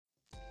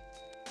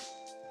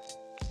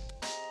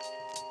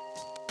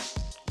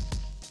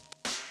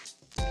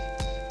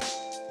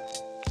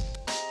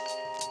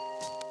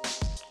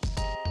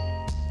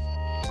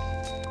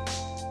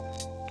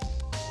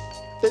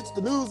It's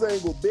the news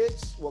angle,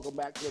 bitch. Welcome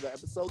back to another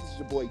episode. This is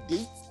your boy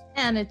Deets.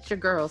 And it's your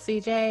girl,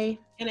 CJ.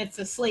 And it's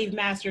a slave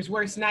master's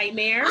worst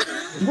nightmare,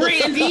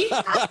 Brandy.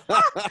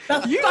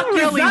 You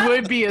really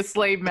would be a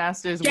slave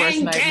master's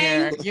worst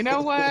nightmare. You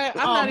know what?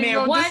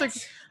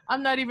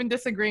 I'm not even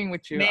disagreeing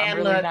with you. Man, I'm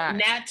really look, not.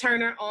 Nat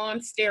Turner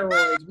on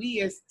steroids. We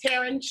is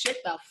tearing shit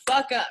the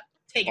fuck up,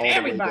 taking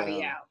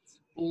everybody out.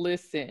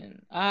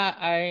 Listen,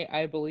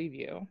 I believe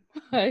you.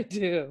 I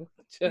do.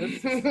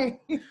 Just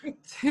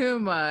too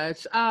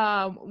much.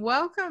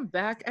 Welcome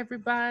back,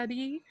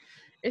 everybody.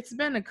 It's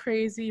been a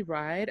crazy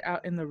ride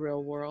out in the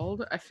real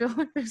world. I feel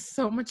like there's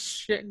so much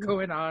shit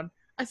going on.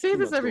 I say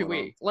this every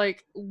week.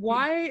 Like,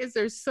 why is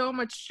there so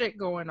much shit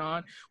going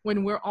on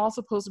when we're all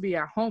supposed to be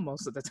at home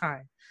most of the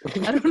time?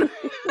 I don't know.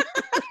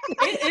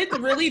 It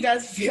really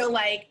does feel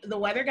like the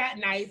weather got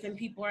nice and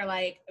people are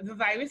like, the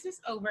virus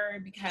is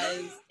over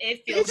because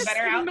it feels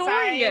better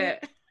outside.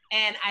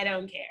 And I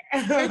don't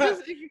care.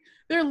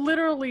 They're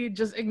literally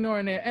just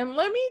ignoring it. And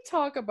let me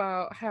talk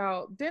about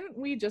how, didn't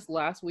we just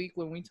last week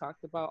when we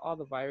talked about all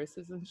the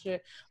viruses and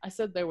shit, I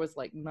said there was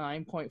like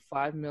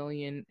 9.5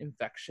 million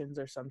infections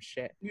or some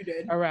shit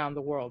around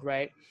the world,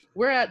 right?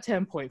 We're at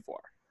 10.4.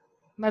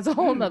 That's a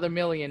whole nother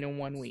million in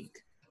 1 week.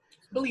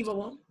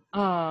 Believable.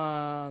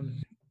 I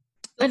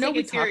know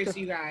we serious,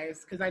 you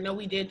guys, because I know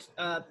we did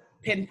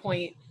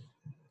pinpoint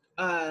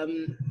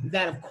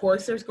that of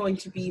course there's going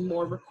to be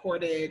more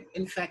recorded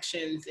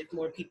infections if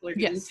more people are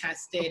getting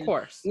tested. Of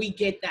course. We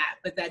get that,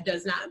 but that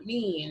does not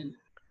mean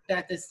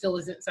that this still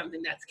isn't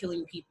something that's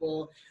killing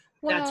people,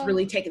 that's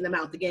really taking them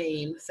out the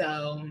game.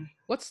 So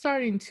what's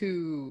starting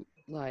to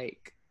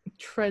like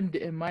trend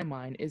in my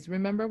mind is,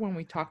 remember when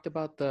we talked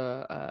about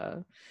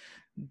the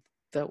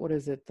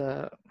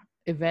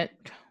event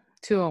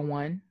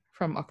 201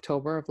 from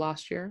October of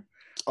last year?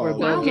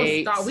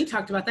 We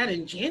talked about that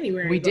in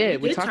January. We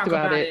did. We talked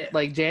about it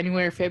like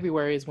January,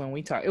 February is when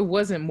we talked. It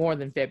wasn't more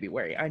than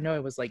February. I know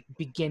it was like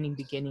beginning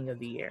of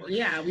the year. Well,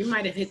 yeah, we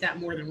might have hit that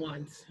more than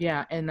once.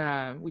 Yeah,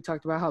 and we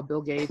talked about how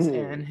Bill Gates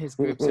and his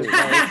groups of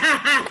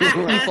like,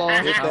 people.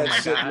 Oh my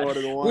God. More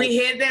than once. We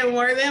hit that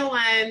more than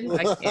once.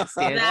 I can't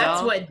stand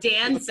That's what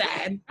Dan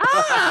said.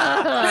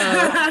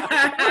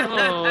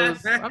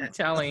 I'm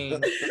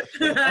telling.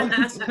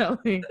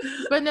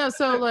 But no,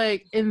 so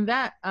like in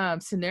that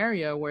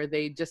scenario where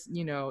they just,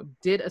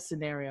 did a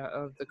scenario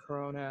of the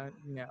corona,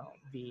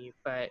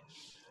 but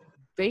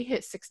they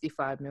hit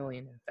 65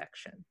 million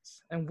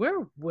infections, and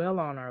we're well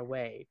on our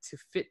way to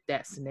fit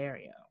that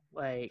scenario.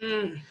 Like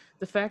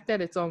the fact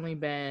that it's only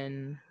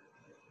been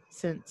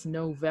since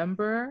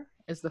November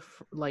is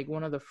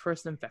one of the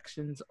first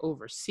infections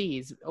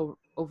overseas.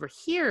 Over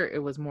here, it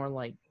was more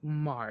like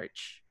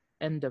March,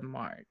 end of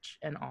March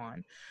and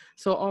on.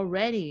 So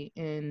already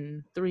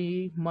in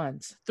 3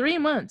 months,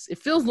 it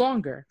feels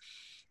longer.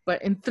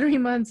 But in 3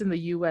 months in the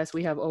U.S.,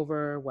 we have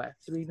over,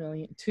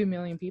 2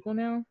 million people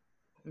now?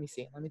 Let me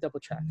see. Let me double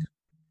check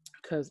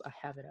because I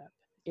have it up.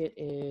 It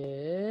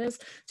is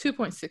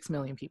 2.6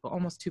 million people,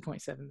 almost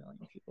 2.7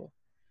 million people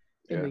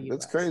in the U.S.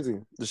 That's crazy.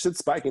 The shit's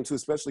spiking too,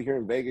 especially here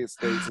in Vegas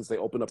since they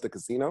opened up the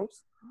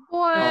casinos.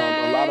 What?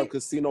 A lot of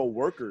casino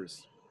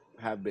workers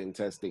have been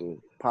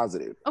testing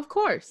positive. Of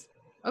course.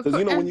 Because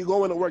when you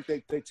go into work,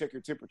 they check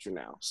your temperature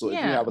now. So if you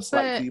have a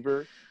slight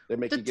fever, they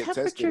make you get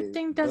tested. The temperature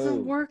thing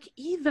doesn't work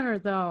either,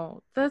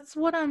 though. That's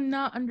what I'm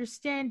not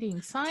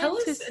understanding.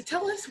 Scientists,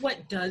 tell us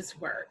what does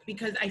work,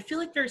 because I feel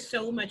like there's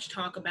so much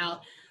talk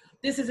about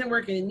this isn't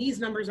working and these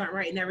numbers aren't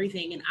right and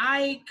everything. And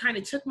I kind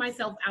of took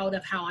myself out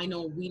of how I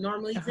know we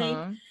normally think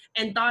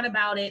and thought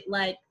about it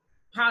like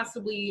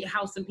possibly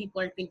how some people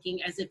are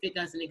thinking as if it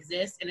doesn't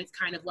exist. And it's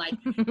kind of like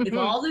if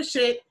all the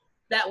shit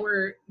that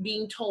we're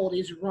being told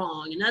is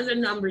wrong and other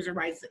numbers are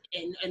right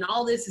and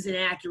all this is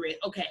inaccurate,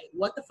 okay,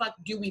 what the fuck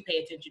do we pay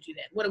attention to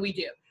then? What do we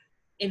do?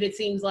 If it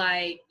seems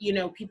like,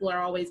 people are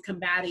always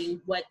combating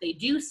what they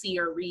do see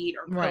or read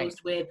or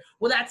post with,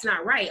 well, that's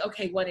not right.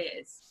 Okay, what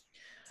is?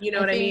 You know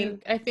what I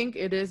mean? I think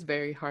it is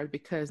very hard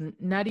because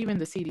not even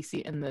the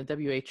CDC and the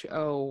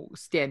WHO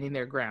standing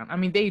their ground. I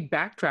mean, they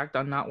backtracked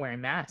on not wearing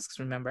masks,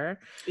 remember?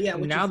 Yeah.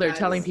 Now they're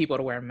telling people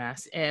to wear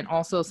masks. And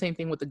also same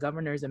thing with the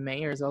governors and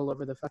mayors all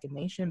over the fucking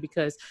nation,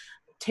 because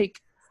take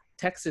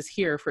Texas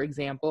here, for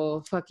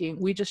example,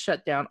 we just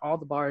shut down all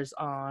the bars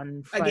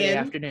on Friday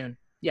afternoon.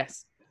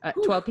 Yes. At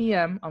 12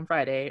 p.m. on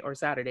Friday or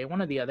Saturday,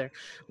 one or the other,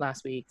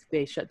 last week,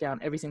 they shut down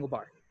every single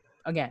bar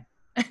again.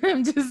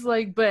 I'm just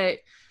like,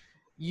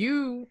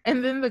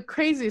 and then the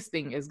craziest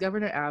thing is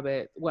Governor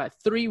Abbott,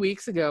 3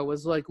 weeks ago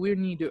was like, we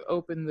need to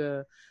open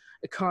the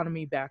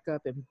economy back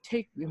up and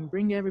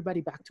bring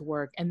everybody back to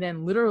work. And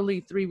then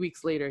literally 3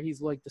 weeks later, he's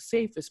like, the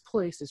safest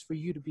place is for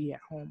you to be at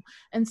home.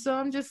 And so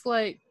I'm just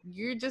like,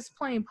 you're just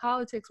playing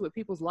politics with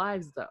people's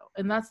lives though.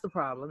 And that's the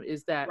problem,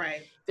 is that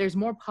there's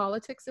more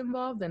politics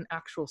involved than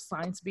actual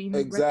science being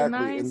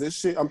recognized. And this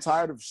shit, I'm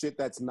tired of shit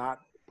that's not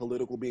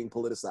political being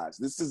politicized.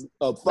 This is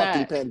a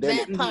fucking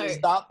pandemic.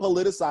 Stop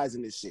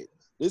politicizing this shit.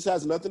 This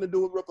has nothing to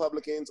do with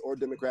Republicans or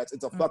Democrats.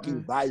 It's a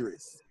fucking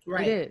virus.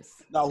 Right. It is.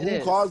 Now, who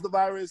caused the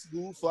virus?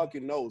 Who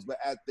fucking knows? But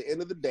at the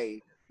end of the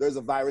day, there's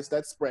a virus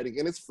that's spreading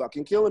and it's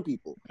fucking killing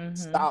people.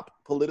 Stop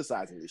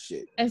politicizing this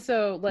shit. And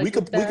so, like, we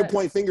could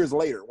point fingers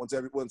later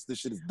once this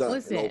shit is done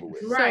and over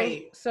with.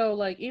 Right. So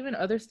like even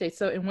other states.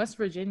 So in West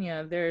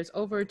Virginia, there's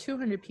over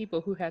 200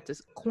 people who had to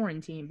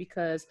quarantine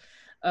because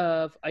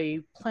of a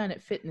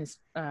Planet Fitness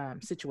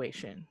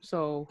situation.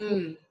 So who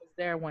was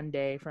there one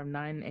day from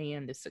 9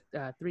 a.m.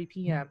 to 3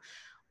 p.m.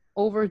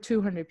 Over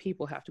 200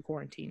 people have to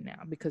quarantine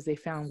now because they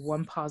found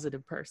one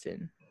positive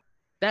person.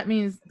 That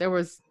means there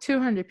was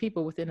 200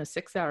 people within a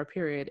 6-hour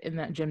period in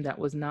that gym that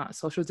was not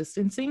social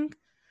distancing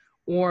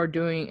or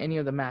doing any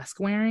of the mask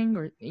wearing,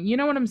 or you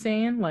know what I'm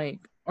saying? Like,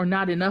 or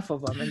not enough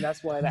of them, and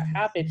that's why that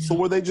happened. So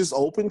were they just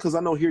open? Because I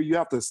know here you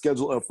have to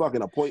schedule a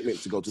fucking appointment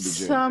to go to the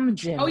gym. Some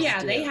gyms. Oh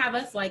yeah, they have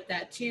us like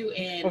that too,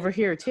 and over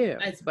here too.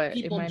 But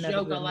people it might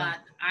joke not a lot.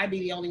 I'd be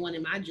the only one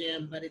in my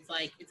gym, but it's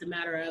like it's a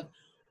matter of,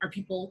 are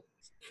people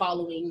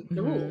following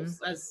the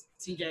rules, as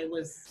CJ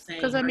was saying?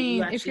 Because I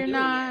mean, if you're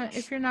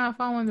not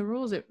following the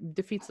rules, it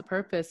defeats the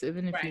purpose.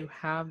 Even if you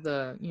have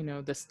the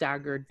the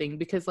staggered thing,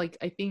 because like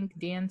I think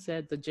Dan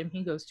said, the gym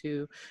he goes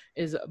to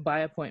is by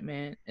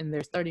appointment, and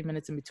there's 30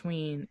 minutes in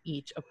between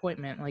each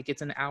appointment. Like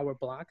it's an hour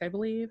block, I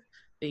believe.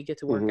 They get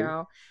to work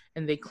out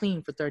and they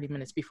clean for 30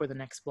 minutes before the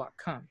next block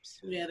comes.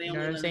 Yeah, they you know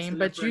what I'm saying?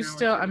 But you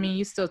still, I mean,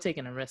 you still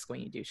taking a risk when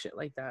you do shit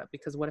like that,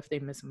 because what if they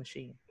miss a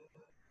machine?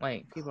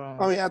 Like people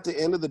don't. I mean, at the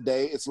end of the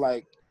day, it's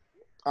like,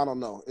 I don't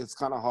know. It's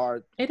kind of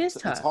hard. It is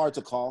tough. It's hard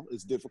to call.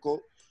 It's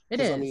difficult.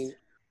 It is. I mean,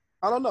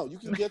 I don't know. You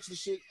can get the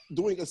shit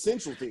doing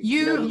essential things.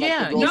 You can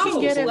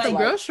get it the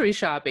grocery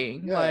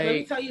shopping. Yeah. Like, let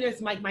me tell you this,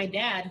 Mike. My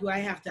dad, who I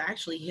have to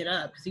actually hit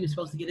up because he was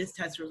supposed to get his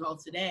test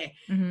results today,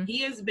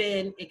 he has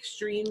been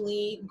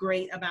extremely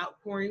great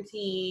about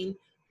quarantine,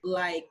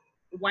 like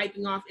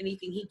wiping off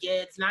anything he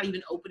gets, not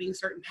even opening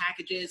certain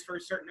packages for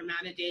a certain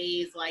amount of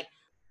days, like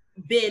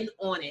been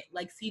on it,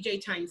 like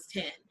CJ times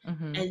 10.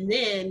 And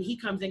then he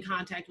comes in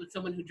contact with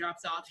someone who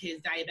drops off his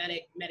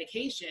diabetic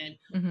medication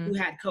who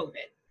had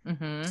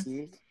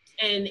COVID.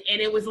 And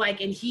it was like,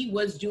 and he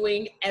was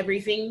doing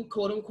everything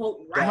quote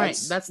unquote right.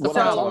 That's the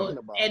problem.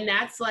 And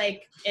that's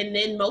like, and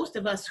then most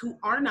of us who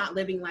are not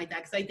living like that,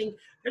 because I think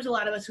there's a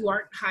lot of us who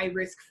aren't high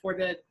risk for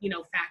the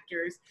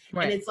factors.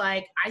 And it's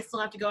like, I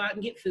still have to go out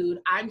and get food.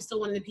 I'm still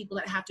one of the people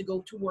that have to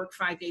go to work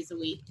 5 days a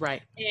week.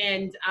 Right.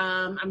 And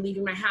I'm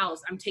leaving my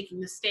house. I'm taking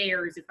the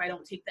stairs if I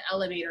don't take the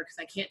elevator, because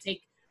I can't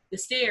take the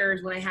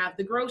stairs when I have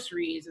the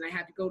groceries and I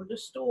have to go to the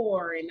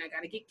store and I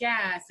got to get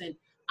gas, and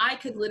I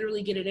could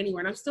literally get it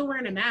anywhere. And I'm still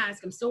wearing a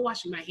mask. I'm still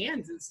washing my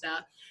hands and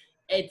stuff.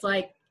 It's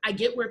like, I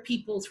get where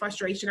people's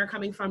frustration are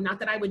coming from. Not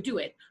that I would do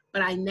it,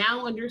 but I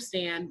now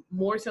understand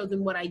more so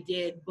than what I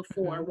did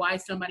before why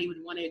somebody would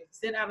want to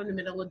sit out in the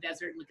middle of the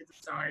desert and look at the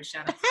stars.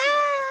 Shout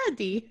out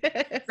D.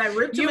 I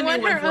ripped him you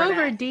want her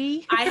over,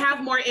 D. I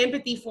have more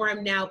empathy for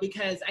him now,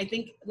 because I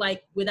think,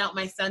 like, without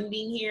my son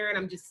being here and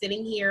I'm just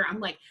sitting here, I'm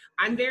like,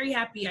 I'm very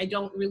happy I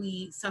don't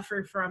really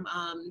suffer from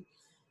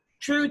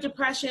true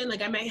depression.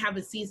 Like I might have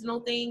a seasonal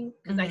thing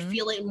because I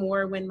feel it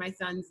more when my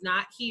son's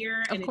not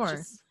here. And it's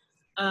just,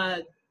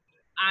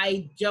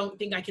 I don't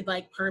think I could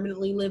like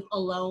permanently live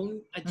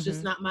alone. It's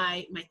just not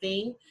my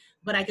thing.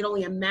 But I can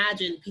only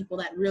imagine people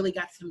that really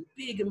got some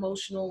big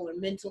emotional or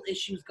mental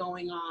issues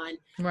going on,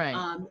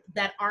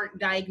 that aren't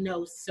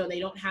diagnosed, so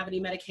they don't have any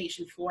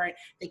medication for it.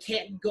 They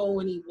can't go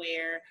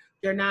anywhere.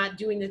 They're not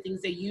doing the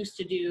things they used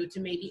to do to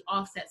maybe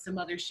offset some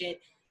other shit.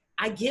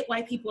 I get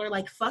why people are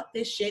like, fuck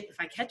this shit. If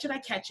I catch it, I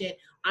catch it.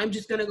 I'm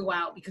just going to go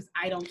out because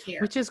I don't care.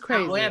 Which is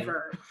crazy.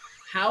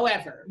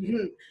 However,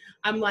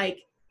 I'm like,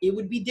 it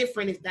would be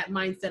different if that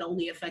mindset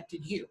only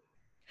affected you.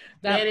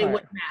 Then it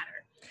wouldn't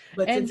matter.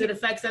 But since it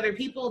affects other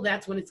people,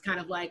 that's when it's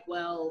kind of like,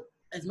 well,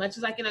 as much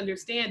as I can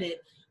understand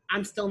it,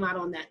 I'm still not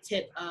on that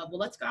tip of, well,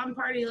 let's go out and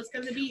party. Let's go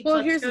to the beach.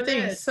 Well, here's the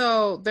thing.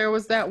 So there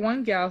was that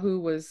one gal who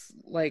was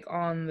like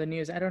on the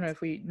news. I don't know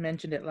if we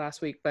mentioned it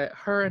last week, but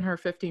her and her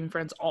 15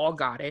 friends all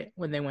got it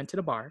when they went to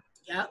the bar.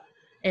 Yep.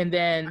 And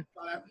then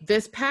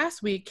this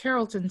past week,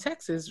 Carrollton,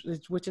 Texas,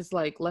 which is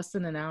like less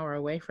than an hour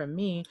away from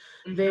me,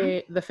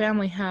 the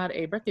family had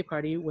a birthday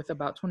party with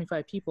about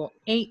 25 people.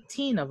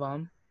 18 of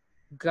them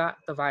got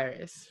the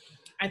virus.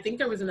 I think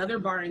there was another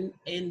bar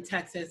in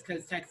Texas,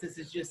 because Texas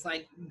is just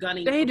like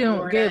gunning. They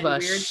don't give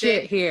a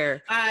shit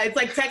here. It's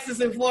like Texas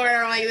and Florida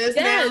are like this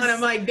now, and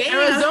I'm like, damn.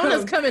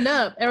 Arizona's coming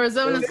up.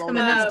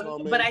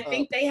 But I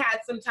think they had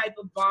some type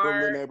of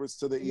bar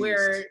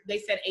where they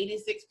said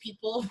 86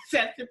 people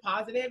tested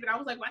positive, and I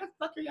was like, why the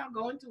fuck are y'all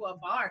going to a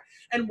bar?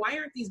 And why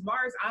aren't these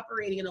bars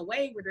operating in a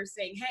way where they're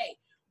saying, hey,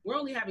 we're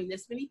only having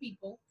this many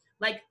people?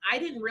 Like, I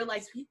didn't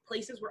realize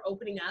places were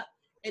opening up.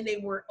 And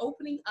they were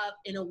opening up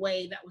in a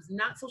way that was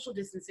not social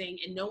distancing,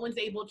 and no one's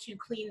able to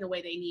clean the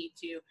way they need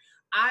to.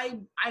 I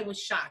was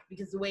shocked,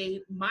 because the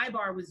way my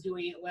bar was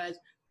doing it was,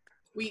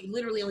 we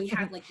literally only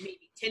had like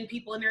maybe 10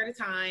 people in there at a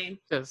time.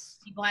 Yes.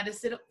 People had to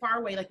sit up far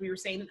away, like we were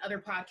saying in other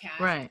podcasts.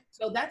 Right.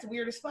 So that's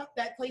weird as fuck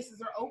that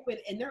places are open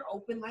and they're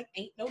open like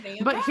ain't no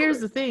damn But hours. here's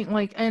the thing,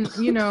 like, and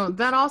you know,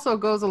 that also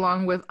goes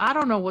along with, I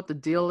don't know what the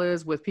deal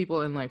is with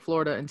people in like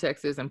Florida and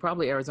Texas and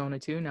probably Arizona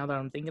too, now that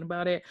I'm thinking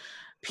about it.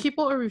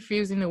 People are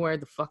refusing to wear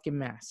the fucking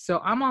mask.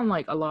 So I'm on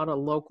like a lot of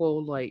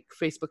local like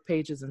Facebook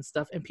pages and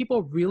stuff, and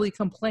people really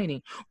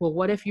complaining, well,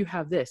 what if you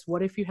have this?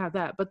 What if you have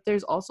that? But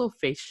there's also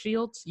face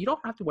shields. You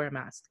don't have to wear a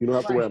mask. You don't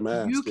have to wear a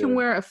mask. You can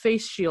wear a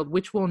face shield,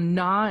 which will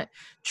not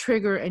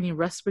trigger any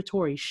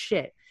respiratory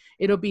shit.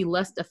 It'll be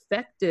less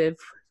effective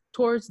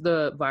towards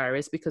the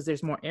virus because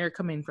there's more air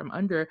coming from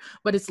under,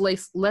 but it's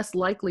less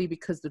likely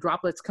because the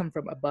droplets come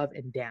from above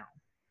and down.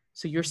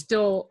 So you're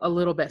still a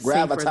little bit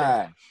safer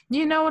there.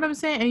 You know what I'm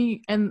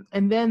saying? And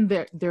then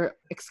their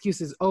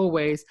excuse is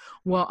always,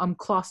 well, I'm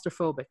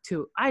claustrophobic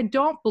too. I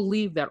don't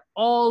believe that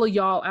all of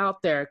y'all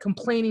out there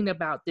complaining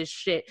about this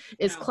shit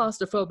is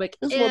claustrophobic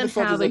and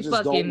have a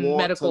fucking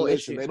medical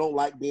issue. They don't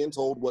like being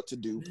told what to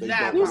do.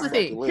 Here's the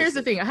thing. Here's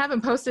the thing. I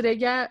haven't posted it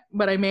yet,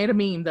 but I made a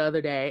meme the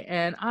other day,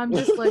 and I'm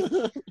just like,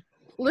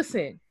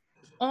 listen.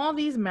 All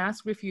these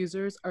mask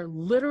refusers are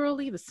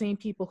literally the same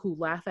people who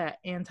laugh at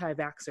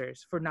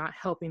anti-vaxxers for not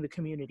helping the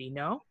community.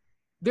 No,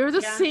 they're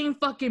the same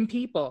fucking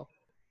people.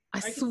 I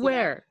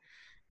swear.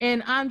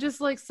 And I'm just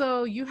like,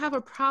 so you have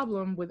a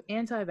problem with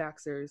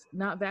anti-vaxxers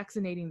not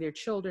vaccinating their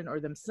children or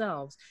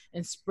themselves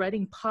and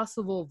spreading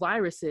possible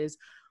viruses,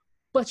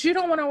 but you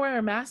don't want to wear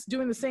a mask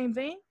doing the same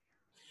thing?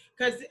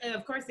 Because,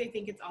 of course, they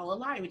think it's all a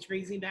lie, which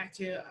brings me back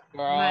to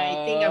my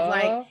thing of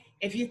like,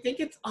 if you think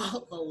it's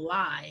all a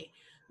lie,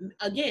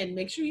 again,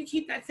 make sure you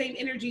keep that same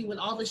energy with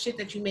all the shit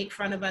that you make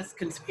fun of us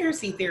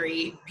conspiracy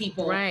theory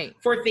people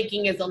for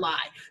thinking is a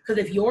lie.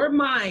 Because if your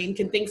mind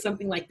can think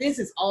something like this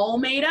is all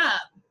made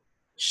up,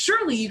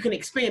 surely you can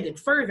expand it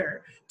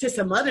further to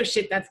some other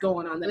shit that's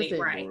going on that ain't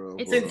right.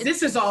 Since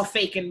this is all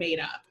fake and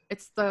made up.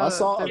 It's the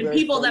and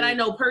people that I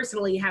know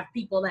personally have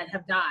people that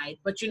have died,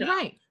 but you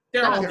know,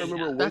 they're all I can't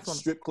remember which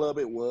strip club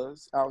it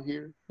was out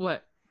here.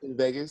 What? In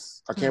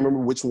Vegas. I can't remember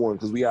which one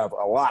because we have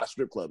a lot of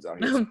strip clubs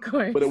out here. Of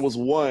course. But it was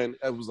one,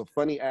 it was a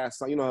funny ass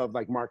song. You know,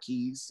 like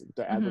marquees,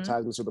 the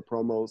advertisements or the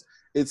promos.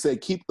 It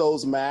said, keep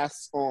those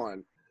masks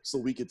on so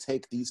we could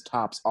take these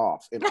tops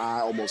off. And I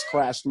almost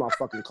crashed my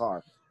fucking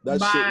car.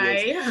 That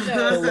shit was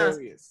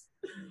hilarious.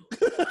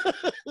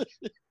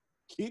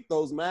 Keep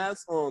those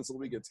masks on so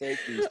we could take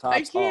these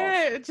tops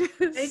off.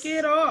 Take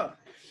it off.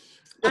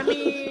 I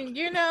mean,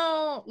 you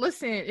know,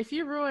 listen, if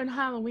you ruin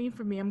Halloween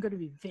for me, I'm going to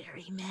be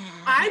very mad.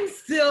 I'm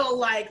still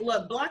like,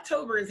 look,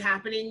 Blacktober is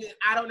happening.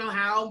 I don't know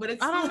how, but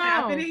it's still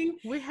happening.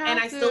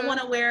 I still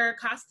want to wear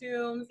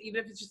costumes,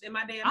 even if it's just in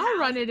my damn house. I'll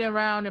run it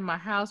around in my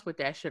house with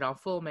that shit on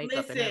full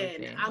makeup and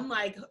everything. Listen, I'm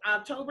like,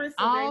 October is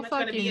so very much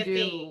going to be a thing. I'll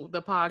fucking do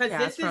the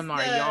podcast from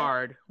our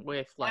yard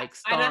with like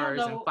stars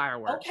and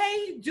fireworks.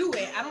 Okay, do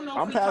it. I don't know if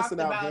I'm passing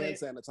out hand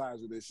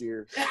sanitizer this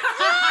year.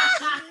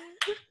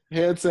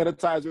 Hand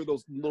sanitizer,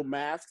 those little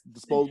masks,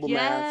 disposable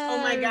masks.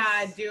 Oh my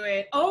God, do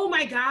it. Oh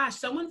my gosh,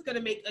 someone's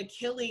gonna make a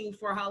killing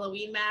for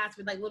Halloween masks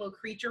with like little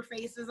creature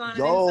faces on it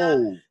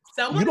and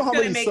stuff. You know how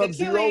many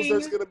Sub-Zeros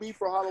there's gonna be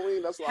for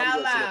Halloween? That's what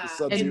I'm gonna set up the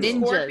Sub-Zero.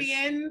 And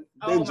Scorpion.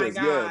 Oh my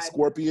God. Yeah,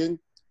 Scorpion.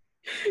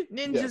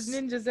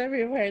 Ninjas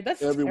everywhere.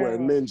 That's everywhere.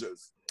 Terrible.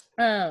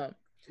 Ninjas.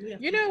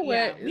 You know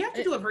what? We have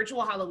to do a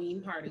virtual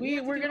Halloween party.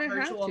 We're gonna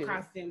have to. Virtual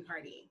costume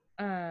party.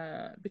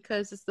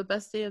 Because it's the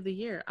best day of the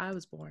year. I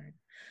was born.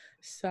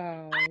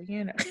 So,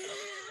 you know.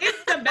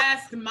 It's the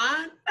best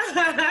month.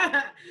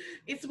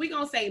 We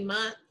gonna say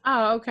month.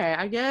 Oh, okay.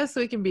 I guess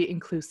we can be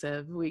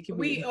inclusive. So now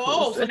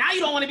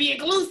you don't want to be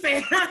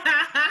inclusive.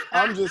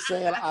 I'm just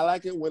saying I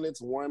like it when it's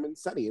warm and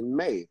sunny in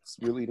May. It's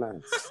really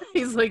nice.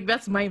 He's like,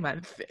 that's my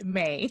month,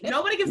 May.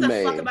 Nobody gives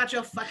a fuck about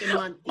your fucking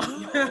month.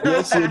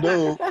 Yes, you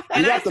do.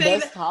 You got the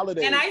best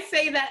holiday. And I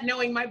say that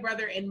knowing my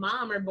brother and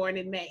mom are born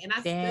in May, and I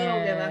still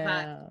don't give a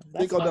fuck.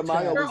 Cinco de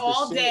Mayo for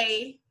all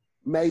day.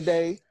 May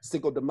Day,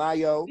 Cinco de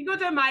Mayo. Cinco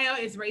de Mayo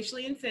is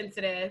racially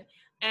insensitive,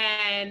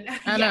 and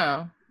I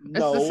know.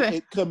 No,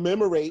 it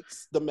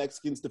commemorates the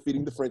Mexicans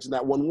defeating the French in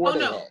that one war. Oh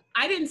no,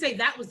 I didn't say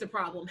that was the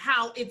problem.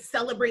 How it's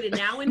celebrated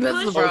now in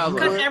Bush,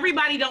 because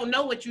everybody don't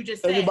know what you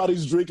just said.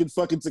 Everybody's drinking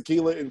fucking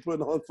tequila and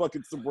putting on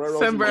fucking sombreros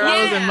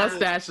and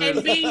mustaches,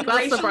 and being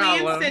racially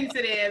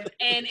insensitive,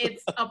 and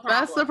it's a problem.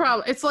 That's the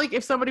problem. It's like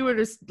if somebody were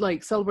to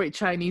like celebrate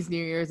Chinese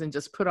New Year's and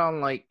just put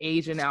on like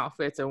Asian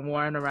outfits and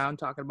run around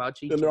talking about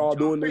cheating. And they're all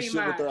doing this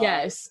shit with their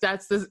eyes.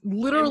 That's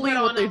literally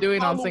what they're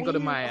doing on Cinco de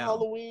Mayo.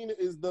 Halloween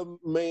is the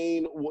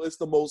main. It's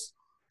the most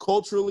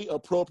culturally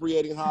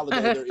appropriating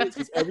holiday there is,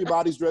 because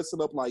everybody's dressing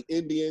up like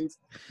Indians,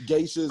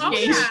 geishas. Oh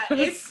yeah,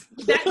 it's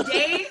that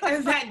day.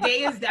 That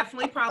day is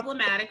definitely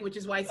problematic, which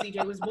is why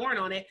CJ was born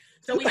on it.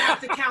 So we have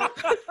to count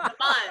the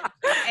month,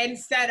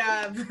 instead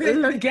of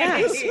Le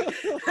gas.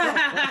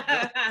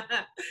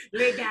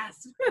 Le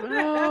gas.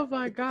 Oh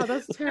my God,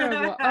 that's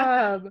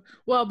terrible.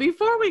 Well,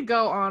 before we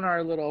go on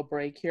our little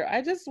break here,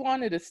 I just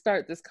wanted to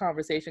start this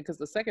conversation because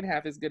the second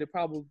half is going to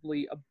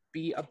probably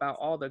be about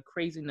all the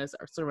craziness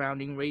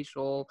surrounding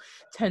racial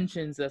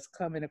tensions that's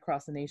coming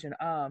across the nation.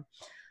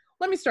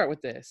 Let me start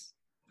with this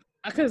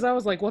because I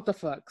was like, what the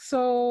fuck?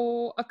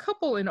 So a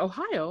couple in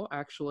Ohio,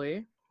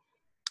 actually,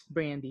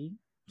 Brandy,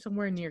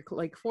 somewhere near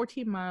like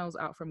 14 miles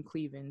out from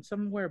Cleveland,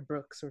 somewhere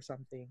Brooks or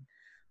something.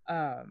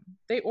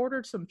 They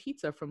ordered some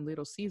pizza from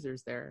Little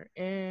Caesars there,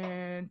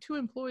 and 2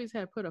 employees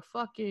had put a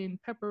fucking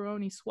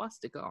pepperoni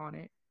swastika on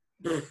it.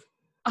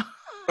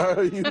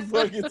 Are you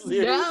fucking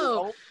serious?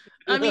 No.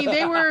 I mean,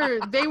 they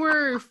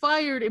were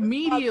fired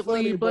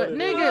immediately, but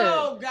nigga.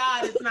 Oh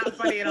God, it's not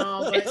funny at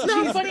all. But it's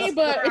not funny,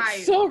 but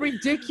it's so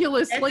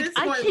ridiculous. At like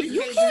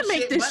you can't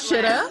make this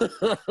shit up.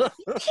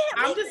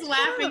 I'm just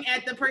laughing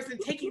at the person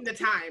taking the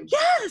time.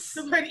 Yes.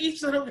 To put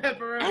each little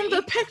pepperoni. And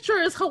the picture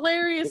is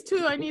hilarious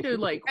too. I need to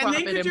like crop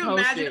it and post it. And then could you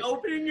imagine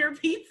opening your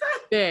pizza?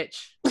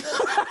 Bitch.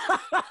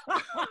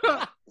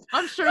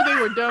 I'm sure they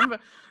were dumb.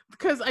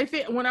 Because I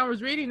think when I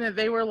was reading that,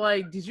 they were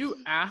like, did you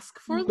ask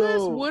for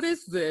this? What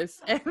is this?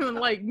 And I'm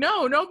like,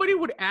 no, nobody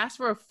would ask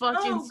for a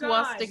fucking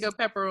swastika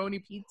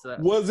pepperoni pizza.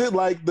 Was it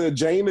like the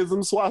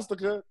Jainism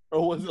swastika?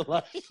 Or was it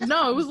like...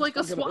 No, it was like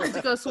a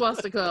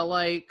swastika.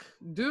 Like,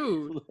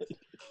 dude,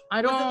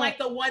 I don't... Was it like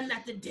the one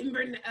that the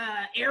Denver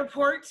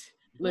airport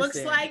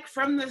looks like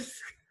from the...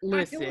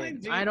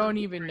 Listen, I don't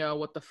even know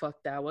what the fuck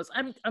that was.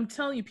 I'm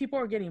telling you, people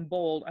are getting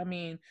bold. I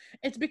mean,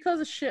 it's because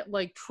of shit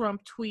like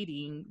Trump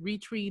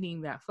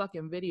retweeting that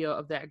fucking video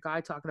of that guy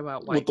talking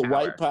about white power. With the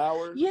white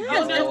power? Yeah.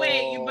 Oh, no,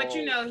 wait. But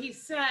he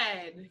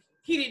said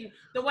he didn't.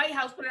 The White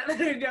House put out a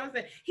letter down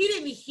said he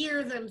didn't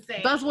hear them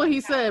say. That's what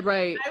he said,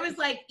 right? I was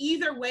like,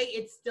 either way,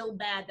 it's still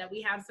bad that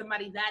we have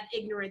somebody that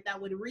ignorant that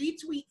would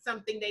retweet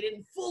something they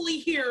didn't fully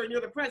hear, and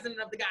you're the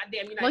president of the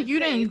goddamn United States. Like you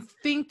didn't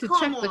think to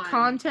check the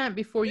content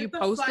before you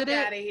posted it?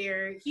 Get out of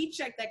here! He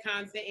checked that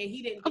content and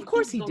he didn't. Of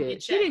course he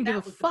did. He didn't give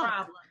a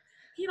fuck.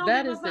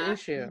 That is the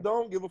issue. He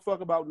don't give a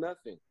fuck about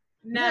nothing.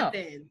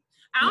 Nothing.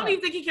 No. I don't even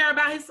think he care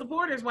about his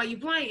supporters while you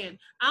playing.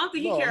 I don't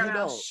think he care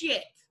about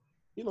shit.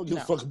 He don't give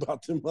a fuck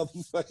about them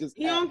motherfuckers.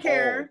 He don't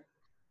care.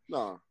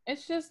 No.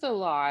 It's just a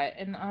lot.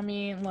 And I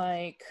mean,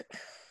 like,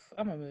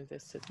 I'm gonna move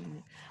this to,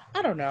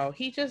 I don't know.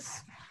 He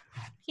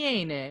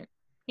ain't it.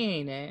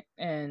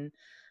 And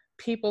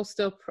people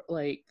still,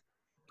 like,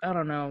 I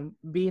don't know,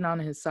 being on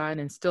his side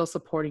and still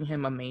supporting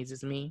him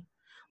amazes me.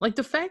 Like,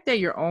 the fact that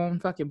your own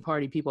fucking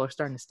party people are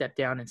starting to step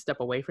down and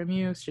step away from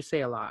you should say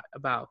a lot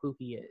about who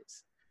he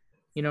is.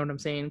 You know what I'm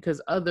saying?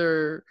 Because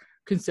other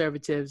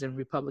conservatives and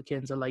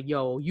Republicans are like,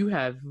 yo, you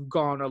have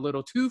gone a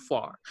little too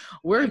far.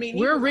 We're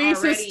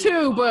racist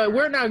too, but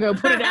we're not gonna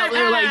put it out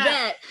there like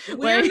that.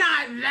 We're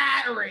not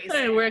that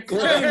racist. We're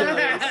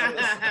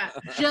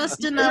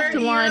just enough to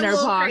line our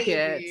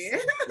pockets.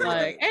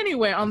 Like,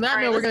 anyway, on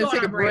that note, we're gonna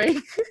take a break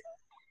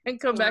and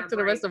come back to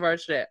the rest of our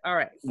shit. All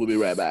right. We'll be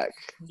right back.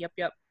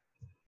 Yep.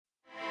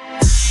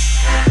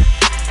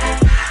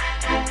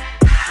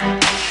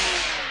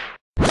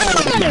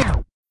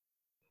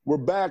 We're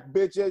back,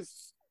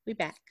 bitches. We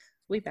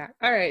back.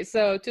 All right,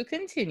 so to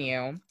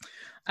continue,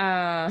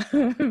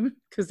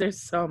 because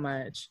there's so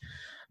much.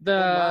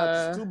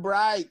 It's too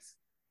bright.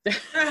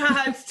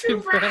 It's too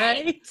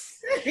bright.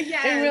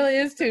 Yes. It really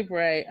is too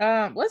bright.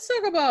 Let's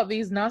talk about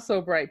these not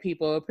so bright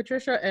people,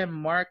 Patricia and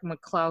Mark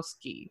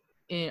McCloskey.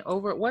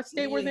 What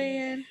state were they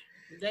in?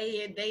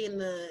 They in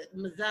the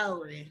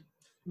Missouri.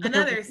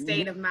 Another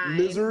state of mind.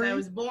 Misery? I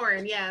was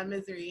born,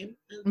 Misery.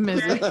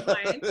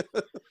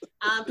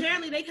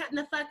 Apparently they cutting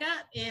the fuck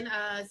up in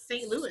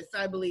St. Louis,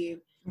 I believe.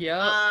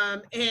 Yeah.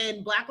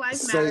 And Black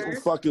Lives Matter.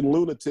 Saint fucking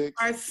lunatics.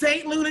 Are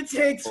Saint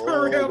lunatics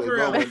for real.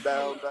 Going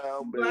down,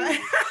 baby.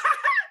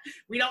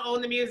 We don't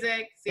own the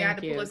music. See, I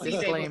had to pull a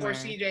CJ before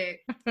CJ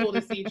pulled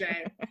a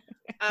CJ.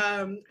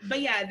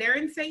 But yeah, they're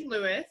in St.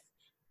 Louis.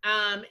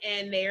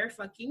 And they're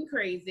fucking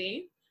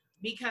crazy.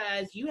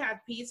 Because you have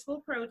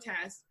peaceful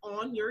protests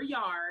on your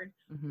yard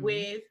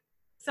with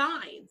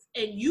signs,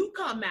 and you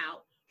come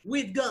out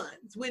with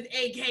guns, with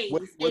AKs, were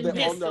they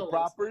pistols. On their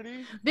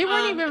property? They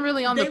weren't even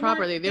really on the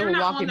property. They were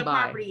walking by.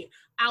 Property,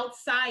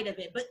 outside of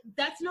it. But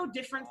that's no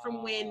different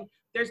from when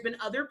there's been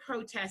other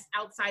protests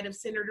outside of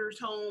senators'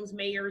 homes,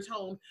 mayors'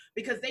 homes,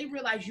 because they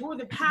realize you're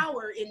the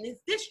power in this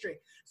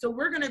district. So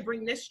we're going to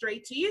bring this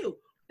straight to you.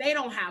 They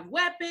don't have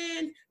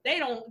weapons. They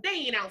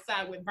ain't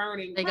outside with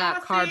burning They crosses,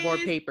 got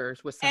cardboard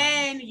papers with signs.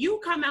 And you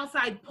come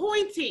outside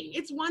pointing.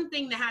 It's one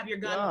thing to have your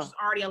gun, which is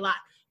already a lot.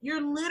 You're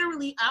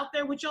literally out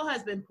there with your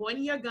husband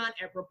pointing your gun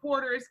at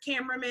reporters,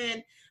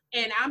 cameramen,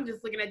 and I'm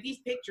just looking at these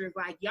pictures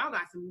like, y'all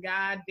got some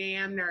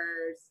goddamn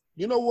nerves.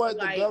 You know what?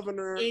 Like, the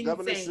Governor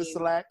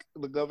Sisolak,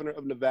 the governor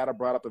of Nevada,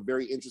 brought up a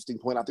very interesting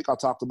point. I think I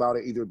talked about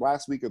it either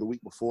last week or the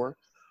week before.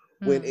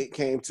 When it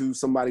came to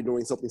somebody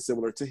doing something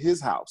similar to his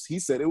house. He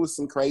said it was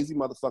some crazy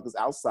motherfuckers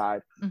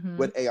outside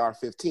with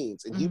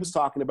AR-15s. And he was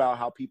talking about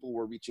how people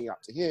were reaching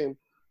out to him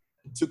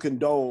to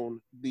condone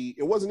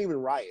it wasn't even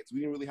riots. We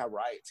didn't really have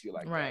riots here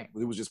like that.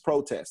 It was just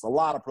protests, a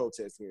lot of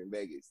protests here in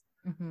Vegas.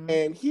 Mm-hmm.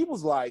 And he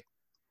was like,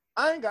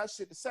 I ain't got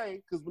shit to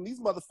say, because when these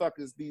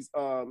motherfuckers, these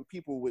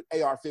people with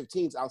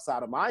AR-15s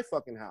outside of my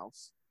fucking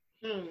house,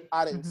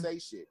 I didn't say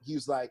shit. He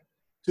was like,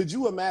 could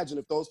you imagine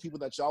if those people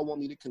that y'all want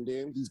me to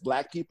condemn, these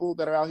black people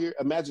that are out here,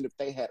 imagine if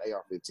they had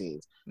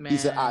AR-15s. He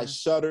said, I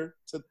shudder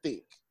to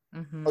think.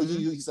 Mm-hmm. Oh,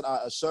 he said,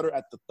 I shudder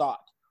at the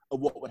thought of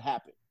what would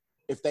happen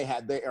if they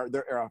had their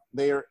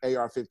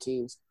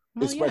AR-15s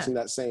expressing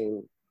that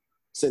same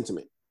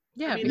sentiment.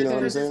 Yeah, you know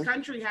because this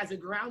country has a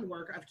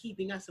groundwork of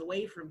keeping us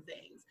away from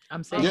things.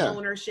 I'm saying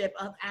ownership,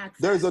 of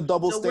access. There's a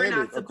double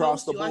standard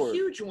across the board. A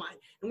huge one.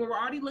 And when we're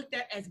already looked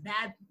at as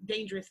bad,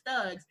 dangerous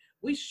thugs,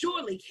 we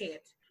surely can't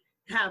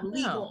have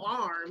legal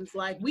arms.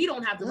 Like, we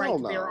don't have the right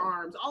to bear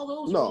arms. All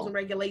those rules and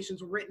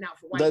regulations were written out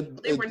for white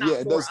people. They were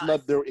not for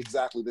us.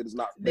 Exactly. That is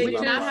not. They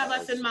did not have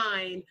us in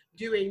mind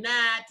doing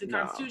that. The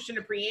Constitution,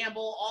 the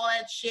preamble, all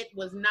that shit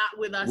was not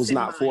with us. Was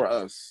not for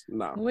us.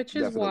 No. Which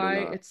is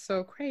why it's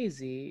so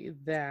crazy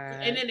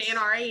that. And then the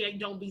NRA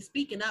don't be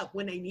speaking up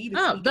when they need to.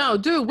 Oh no,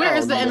 dude, where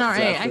is the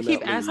NRA? I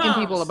keep asking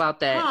people about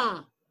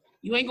that.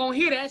 You ain't gonna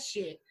hear that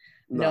shit.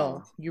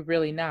 No, you're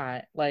really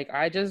not. Like,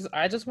 I just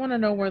want to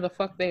know where the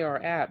fuck they are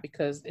at,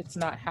 because it's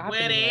not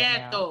happening. Where they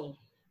at though?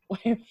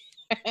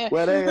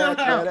 Where they at?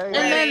 And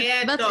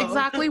then that's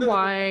exactly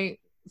why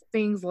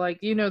things like,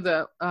 you know,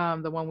 the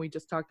one we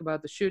just talked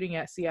about, the shooting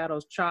at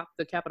Seattle's CHOP,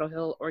 the Capitol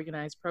Hill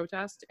organized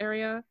protest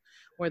area,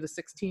 where the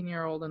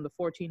 16-year-old and the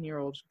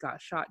 14-year-old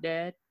got shot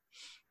dead.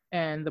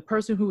 And the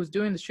person who was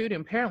doing the shooting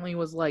apparently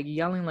was like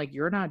yelling like,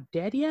 "You're not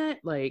dead yet,"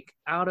 like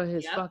out of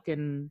his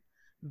fucking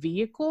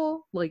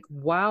vehicle, like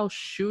while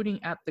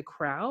shooting at the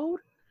crowd.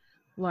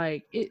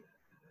 Like,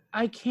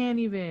 I can't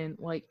even,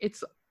 like,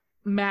 it's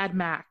Mad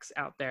Max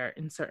out there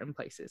in certain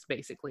places,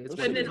 basically. That's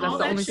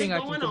the only thing I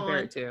can compare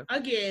it to.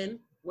 Again,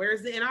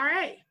 where's the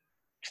NRA?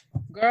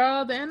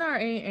 Girl, the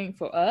NRA ain't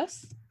for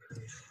us.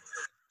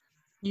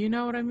 You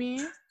know what I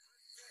mean?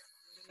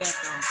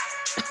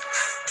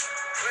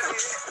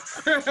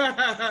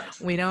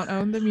 We don't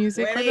own the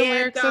music or the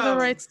lyrics or the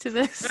rights to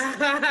this.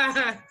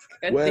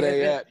 Where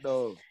they at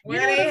though?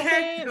 Where they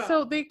at?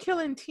 So they're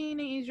killing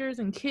teenagers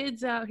and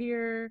kids out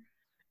here,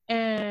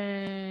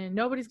 and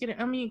nobody's getting.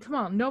 I mean, come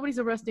on, nobody's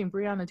arresting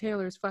Breonna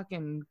Taylor's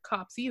fucking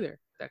cops either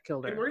that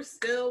killed her. And we're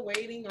still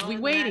waiting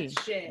on that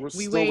shit. We're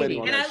still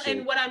waiting on that shit.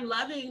 And what I'm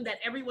loving that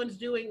everyone's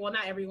doing, well,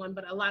 not everyone,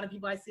 but a lot of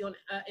people I see on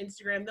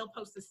Instagram, they'll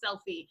post a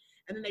selfie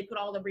and then they put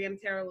all the Breonna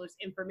Taylor's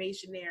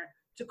information there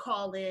to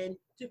call in,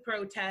 to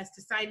protest,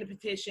 to sign the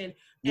petition.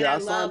 And I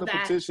signed the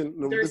petition.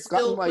 They're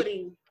still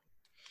putting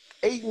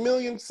 8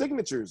 million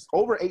signatures,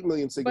 over 8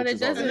 million signatures.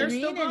 But it doesn't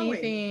mean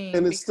anything.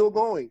 And it's still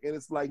going, and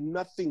it's like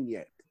nothing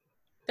yet.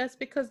 That's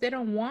because they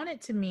don't want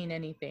it to mean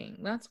anything.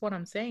 That's what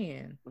I'm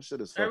saying.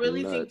 I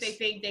really think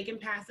they can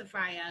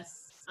pacify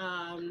us.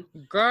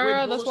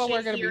 Girl, that's what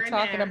we're going to be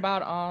talking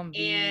about on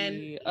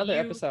the other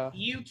episode.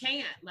 You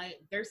can't. Like,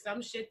 there's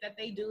some shit that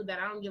they do that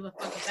I don't give a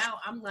fuck about.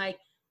 I'm like,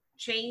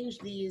 change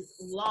these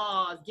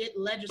laws, get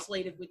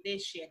legislative with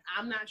this shit.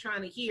 I'm not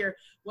trying to hear,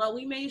 well,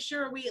 we made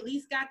sure we at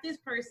least got this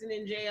person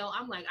in jail.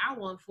 I'm like, I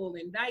want full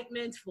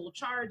indictments, full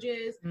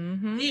charges,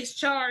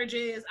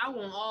 discharges. I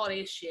want all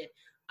this shit.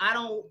 I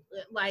don't,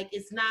 like,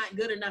 it's not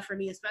good enough for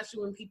me,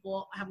 especially when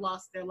people have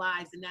lost their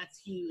lives, and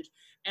that's huge.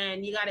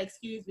 And you got to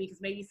excuse me,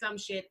 because maybe some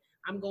shit,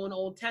 I'm going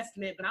Old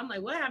Testament, but I'm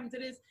like, what happened to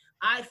this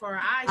eye for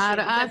an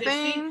eye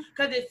shit?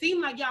 Because it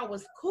seemed like y'all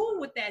was cool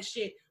with that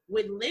shit,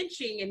 with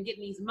lynching and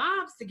getting these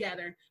mobs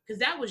together, because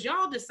that was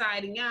y'all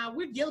deciding,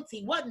 we're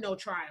guilty, wasn't no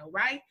trial,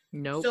 right?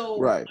 Nope.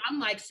 So I'm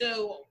like,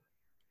 so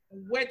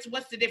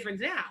what's the difference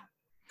now?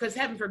 Because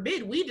heaven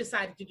forbid we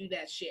decided to do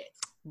that shit.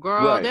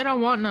 Girl, they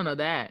don't want none of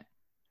that.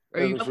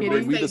 Are you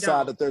kidding? We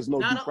decide that there's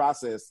no due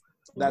process.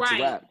 That's a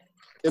wrap.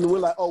 And we're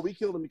like, oh, we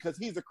killed him because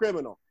he's a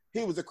criminal.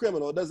 He was a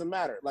criminal. It doesn't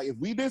matter. Like, if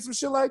we did some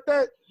shit like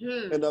that,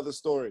 another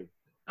story.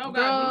 Oh,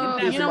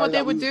 God. Girl, you know what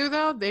they would do,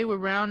 though? They would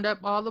round up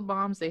all the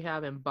bombs they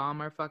have and bomb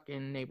our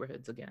fucking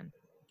neighborhoods again.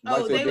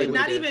 Oh, they would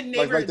not even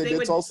neighborhoods. Like they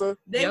did Tulsa?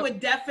 They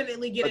would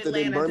definitely get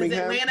Atlanta, because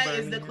Atlanta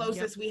is the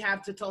closest we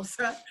have to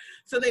Tulsa.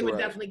 So they would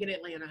definitely get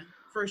Atlanta,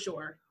 for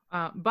sure.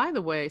 By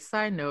the way,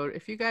 side note,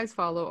 if you guys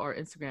follow our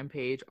Instagram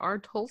page, our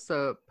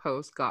Tulsa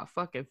post got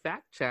fucking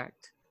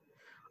fact-checked.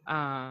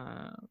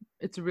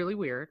 It's really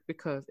weird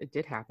because it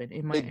did happen.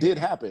 It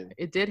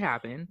did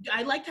happen.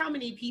 I liked how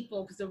many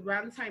people, because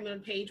around the time on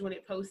the page when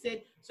it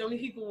posted, so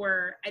many people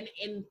were,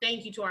 and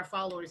thank you to our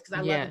followers, because I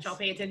love that y'all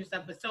pay attention to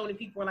stuff, but so many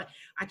people were like,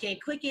 I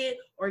can't click it,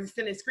 or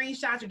sending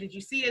screenshots, or did you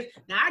see this?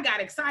 Now I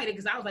got excited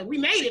because I was like, we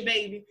made it,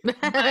 baby. But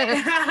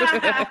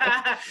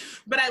I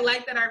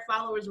like that our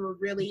followers were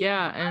really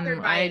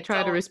and I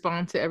tried to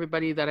respond to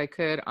everybody that I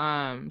could.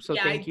 So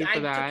thank you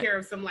for that. I took care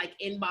of some like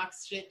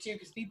inbox shit too,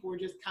 because people were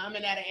just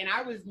coming at it, and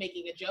I was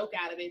making a joke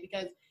out of it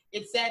because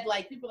it said,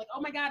 like, people were like, oh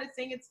my God, it's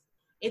saying it's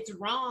it's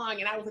wrong.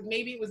 And I was like,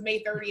 maybe it was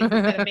May 30th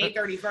instead of May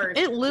 31st.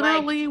 It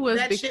literally like, was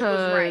that because shit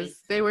was right.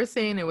 they were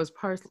saying it was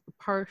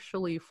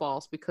partially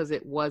false because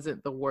it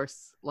wasn't the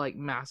worst like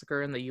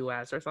massacre in the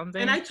U.S. or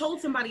something. And I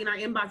told somebody in our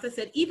inbox, I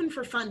said, even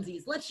for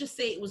funsies, let's just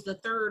say it was the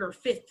 3rd or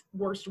 5th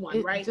worst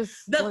one, right?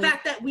 The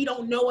fact that we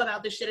don't know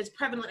about this shit is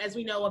prevalent as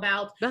we know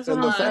about that's what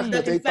I'm saying.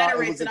 the They thought it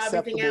was Confederates and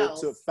everything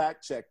else. to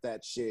fact check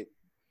that shit.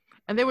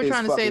 And they were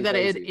trying to say that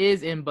crazy. it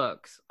is in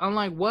books. I'm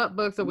like, what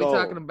books are we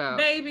talking about?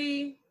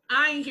 Baby,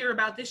 I ain't hear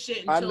about this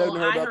shit until I never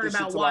heard I about heard this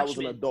shit about until I was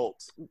Watchmen. an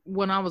adult.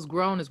 When I was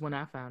grown is when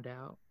I found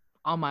out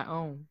on my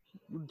own.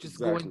 Just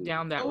going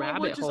down that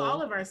rabbit which hole. Is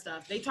all of our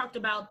stuff. They talked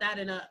about that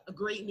in a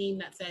great meme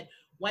that said,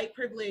 white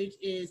privilege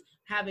is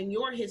having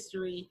your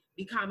history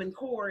be common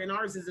core and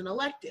ours is an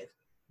elective.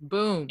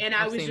 Boom. And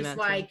I was just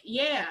like,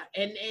 yeah.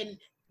 And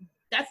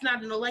that's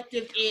not an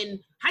elective in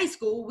high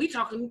school. We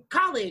talking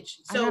college.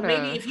 So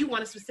maybe if you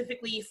want to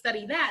specifically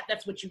study that,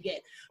 that's what you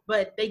get.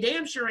 But they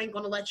damn sure ain't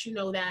going to let you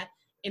know that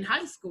in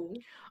high school.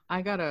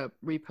 I gotta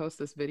repost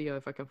this video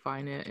if I can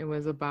find it. It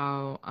was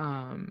about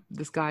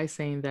this guy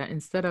saying that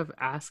instead of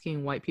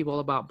asking white people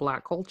about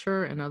Black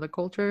culture and other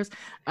cultures,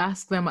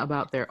 ask them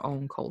about their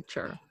own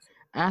culture.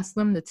 Ask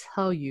them to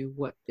tell you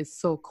what is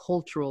so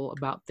cultural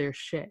about their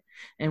shit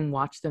and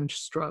watch them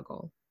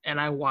struggle.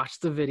 And I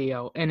watched the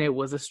video and it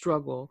was a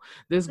struggle.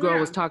 This girl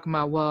was talking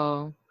about,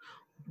 well,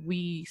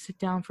 we sit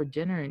down for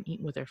dinner and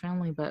eat with our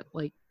family, but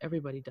like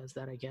everybody does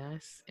that, I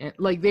guess. And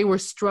like they were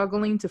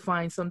struggling to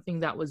find something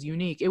that was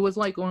unique. It was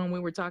like when we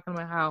were talking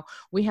about how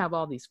we have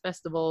all these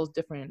festivals,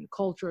 different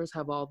cultures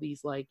have all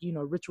these like, you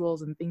know,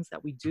 rituals and things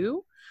that we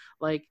do.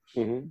 Like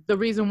the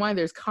reason why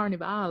there's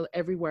Carnival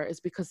everywhere is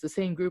because the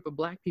same group of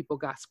Black people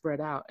got spread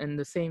out and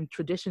the same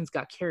traditions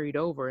got carried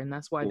over. And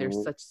that's why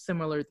there's such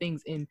similar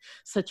things in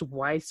such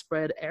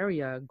widespread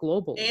area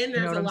global. And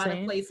there's a lot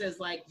of places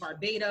like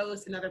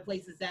Barbados and other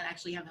places that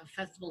actually have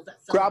festivals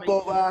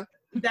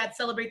that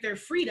celebrate their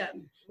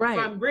freedom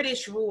from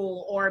British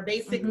rule or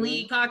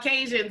basically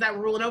Caucasians that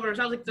were ruling over them.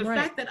 So I was like, the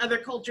fact that other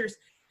cultures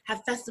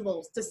have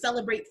festivals to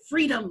celebrate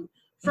freedom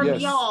from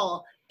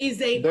y'all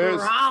is a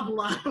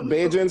problem.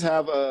 Bajans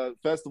have a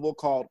festival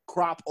called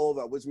Crop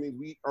Over, which means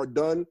we are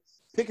done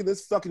picking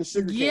this fucking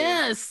sugar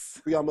cane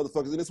for y'all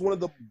motherfuckers. And it's one of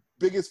the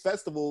biggest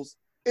festivals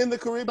in the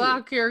Caribbean.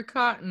 Black your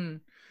cotton.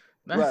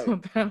 That's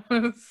what that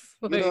was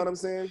like. You know what I'm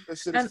saying? That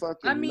shit is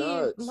fucking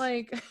nuts.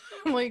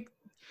 like,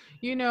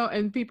 you know,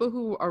 and people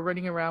who are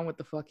running around with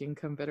the fucking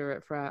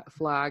Confederate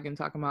flag and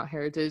talking about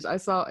heritage. I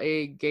saw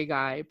a gay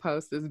guy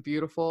post this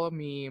beautiful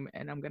meme,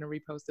 and I'm going to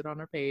repost it on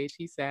our page.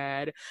 He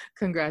said,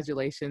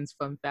 congratulations,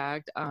 fun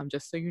fact,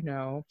 just so you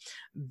know,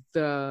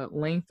 the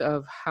length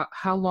of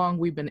how long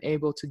we've been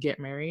able to get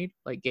married,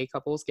 like gay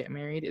couples get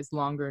married, is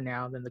longer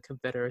now than the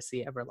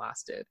Confederacy ever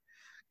lasted.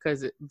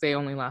 Because they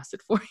only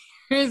lasted 4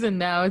 years, and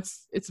now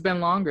it's been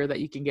longer that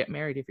you can get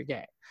married if you're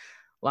gay.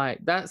 Like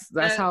that's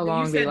how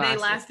long they lasted.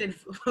 They lasted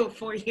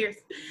 4 years.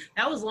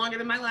 That was longer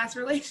than my last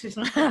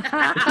relationship.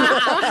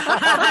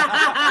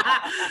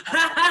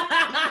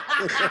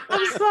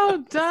 I'm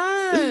so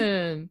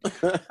done.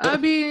 I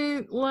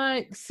mean,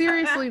 like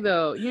seriously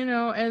though, you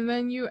know. And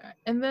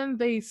then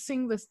they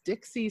sing this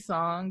Dixie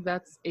song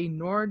that's a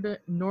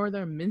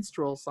northern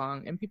minstrel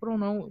song, and people don't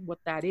know what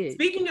that is.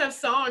 Speaking of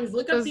songs,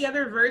 look up the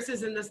other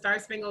verses in the Star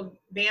Spangled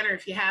Banner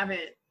if you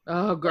haven't.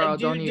 Oh girl, like,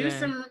 don't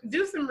even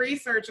do some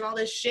research on all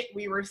this shit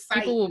we were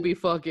citing. People will be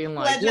fucking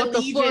like, what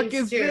the fuck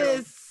is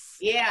this?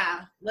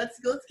 Yeah, let's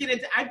get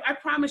into. I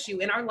promise you,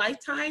 in our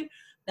lifetime,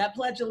 that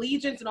Pledge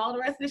Allegiance and all the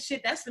rest of this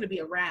shit, that's gonna be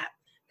a wrap.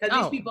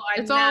 Because these people are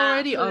it's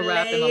already a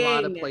wrap in a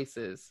lot of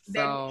places.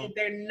 So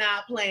they're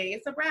not playing.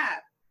 It's a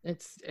wrap.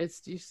 It's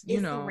just you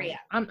know.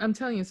 I'm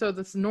telling you. So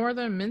this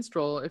northern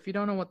minstrel, if you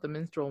don't know what the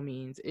minstrel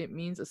means, it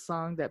means a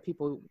song that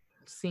people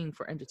sing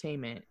for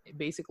entertainment,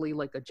 basically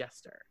like a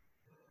jester.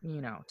 You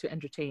know, to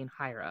entertain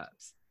higher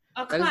ups.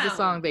 That is the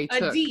song they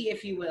took. A D,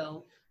 if you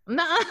will.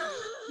 Nah.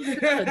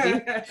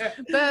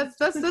 That's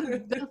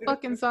the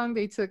fucking song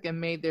they took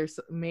and made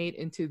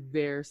into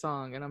their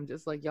song. And I'm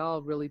just like,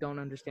 y'all really don't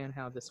understand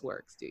how this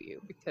works, do you?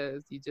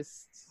 Because you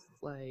just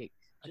like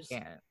I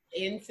can't.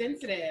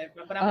 Insensitive.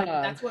 But I'm like,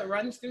 that's what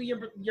runs through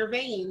your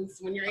veins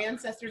when your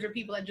ancestors are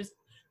people that just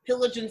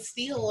pillage and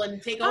steal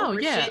and take over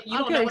shit. You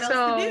don't know what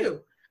else to do.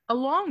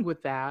 Along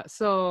with that,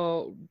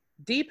 so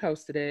D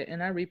posted it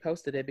and I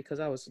reposted it because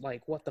I was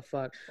like, what the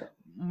fuck?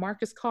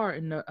 Marcus Carr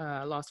in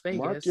Las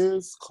Vegas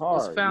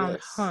was found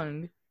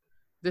hung.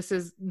 This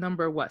is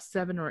number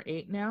 7 or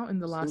 8 now in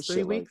the last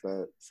 3 weeks.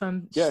 Like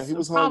he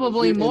was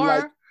probably hung more.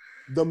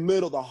 In,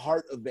 like, the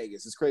heart of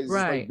Vegas. It's crazy.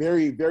 Right. It's like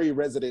very, very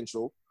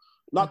residential.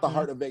 Not the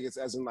heart of Vegas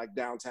as in like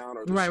downtown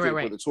or the street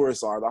where the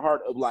tourists are. The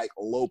heart of like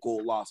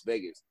local Las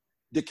Vegas.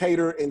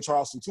 Decatur and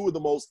Charleston, 2 of the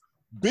most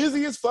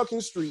busiest fucking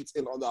streets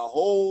on the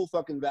whole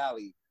fucking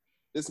valley.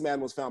 This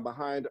man was found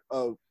behind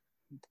a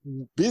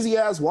busy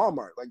ass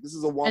Walmart. Like this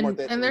is a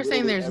Walmart and they're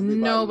saying there's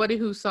nobody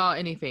who saw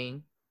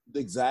anything.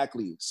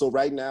 Exactly. So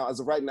right now, as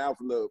of right now,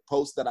 from the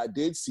post that I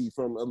did see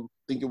from, I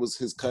think it was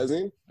his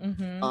cousin,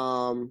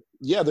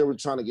 yeah, they were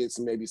trying to get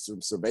maybe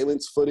some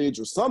surveillance footage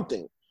or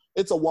something.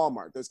 It's a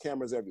Walmart. There's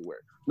cameras everywhere.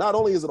 Not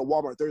only is it a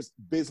Walmart, there's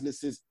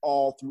businesses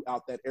all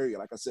throughout that area.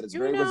 Like I said, it's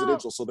very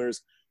residential. So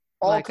there's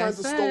all kinds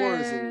of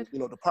stores and, you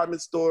know,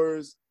 department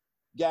stores,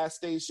 gas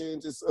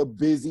stations. It's a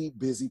busy,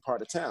 busy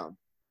part of town.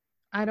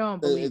 I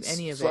don't believe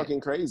any of it. It's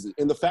fucking crazy.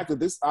 And the fact that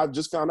this, I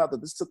just found out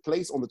that this took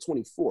place on the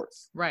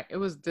 24th. Right. It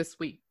was this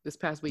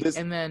past week.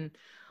 And then.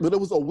 But it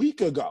was a week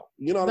ago.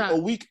 You know, a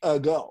week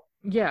ago.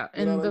 Yeah.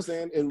 You know what I'm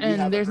saying?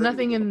 And there's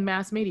nothing in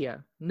mass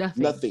media.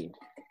 Nothing.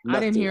 I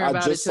didn't hear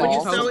about it till you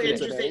posted it.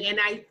 So interesting. And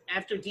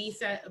after D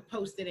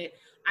posted it,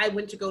 I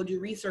went to go do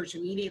research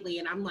immediately,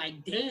 and I'm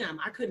like, damn,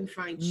 I couldn't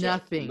find shit.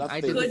 Nothing.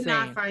 I could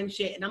not find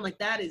shit. And I'm like,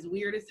 that is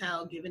weird as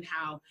hell, given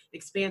how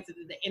expansive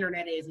the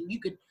internet is. And you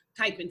could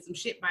type in some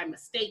shit by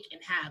mistake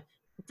and have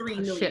 3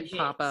 million hits.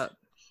 Pop up.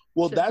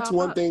 Well, that's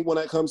one thing when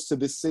it comes to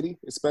this city,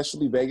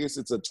 especially Vegas.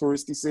 It's a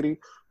touristy city,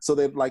 so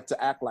they like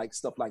to act like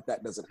stuff like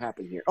that doesn't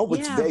happen here. Oh,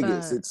 it's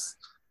Vegas. It's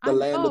the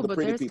land of the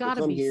pretty people.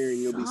 Come here and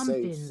you'll be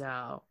safe.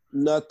 Though.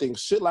 Nothing.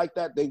 Shit like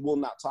that they will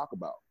not talk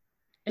about,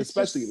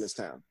 especially in this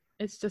town.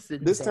 It's just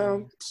insane. This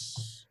town.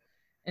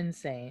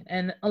 Insane.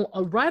 And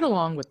right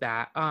along with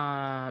that,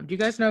 do you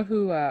guys know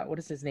who, what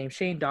is his name?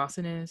 Shane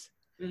Dawson is?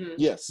 Mm-hmm.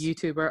 Yes.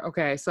 YouTuber.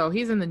 Okay, so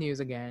he's in the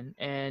news again,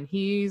 and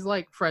he's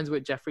like friends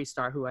with Jeffree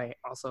Star, who I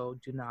also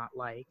do not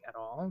like at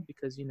all,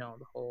 because, you know,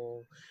 the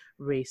whole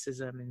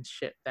racism and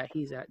shit that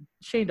he's at.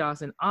 Shane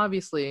Dawson,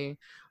 obviously,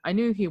 I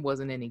knew he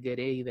wasn't any good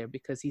either,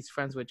 because he's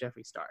friends with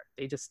Jeffree Star.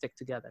 They just stick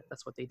together.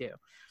 That's what they do.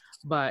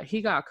 But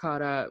he got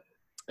caught up,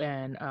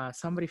 and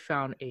somebody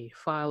found a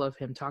file of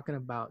him talking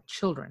about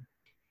children,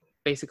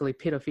 basically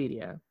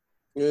pedophilia.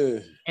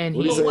 Yeah. And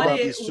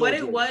what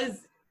it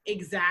was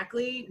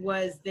exactly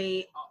was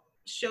they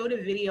showed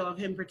a video of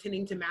him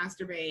pretending to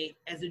masturbate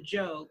as a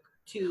joke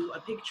to a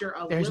picture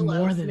of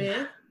Willow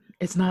Smith.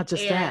 It's not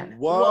just that.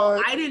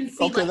 Well, I didn't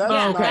see. Okay, go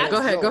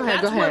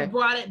ahead. That's what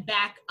brought it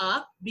back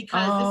up,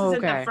 because this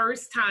isn't the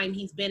first time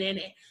he's been in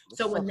it.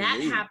 So when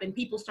that happened,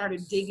 people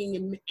started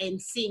digging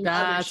and seeing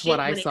other shit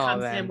when it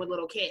comes to him with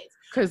little kids.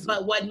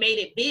 But what made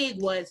it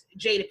big was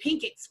Jada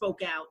Pinkett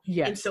spoke out,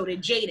 and so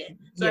did Jaden.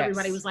 So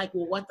everybody was like,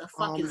 "Well, what the fuck is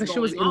going on?" Because she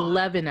was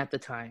 11 at the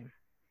time.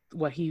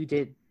 What he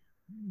did.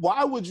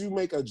 Why would you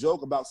make a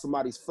joke about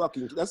somebody's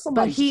fucking? That's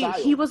somebody's child.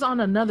 He was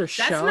on another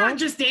show. That's not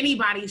just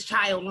anybody's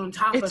child. On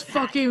top of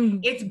that,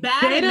 it's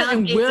bad enough.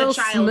 And Will it's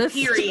a child, Smith's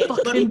period.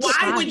 But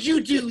why would you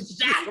do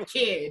that,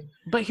 kid?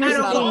 But here's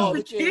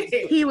the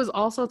thing: he was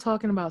also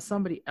talking about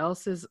somebody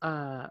else's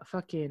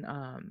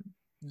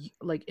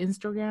like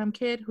Instagram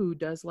kid who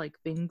does like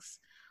things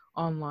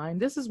online.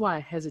 This is why I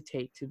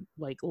hesitate to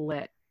like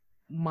let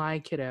my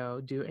kiddo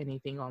do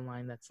anything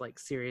online that's like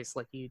serious,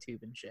 like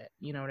YouTube and shit.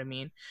 You know what I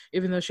mean?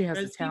 Even though she has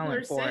the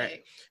talent for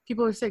it.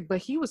 People are sick. But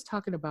he was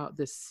talking about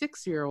this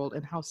 6-year-old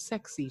and how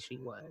sexy she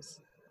was,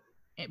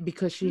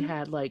 because she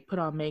had like put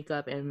on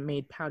makeup and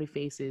made pouty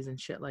faces and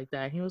shit like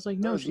that. He was like,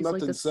 no, she's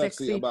like a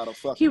sexy about a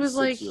fucking he was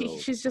like,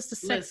 she's just a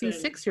sexy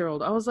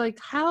 6-year-old. I was like,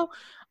 how?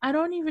 I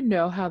don't even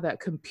know how that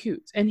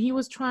computes. And he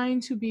was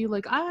trying to be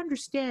like, I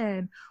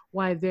understand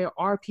why there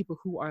are people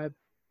who are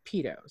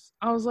pedos.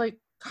 I was like,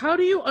 how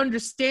do you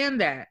understand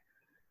that?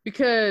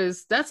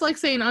 Because that's like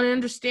saying I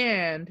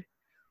understand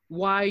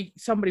why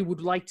somebody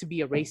would like to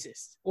be a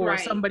racist, or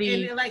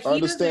somebody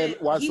understand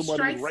why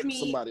somebody would rape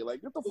somebody.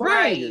 Like, get the fuck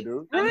out of here,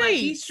 dude. Like,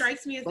 he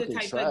strikes me as the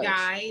type of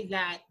guy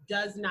that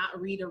does not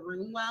read a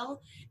room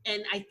well.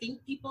 And I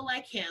think people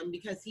like him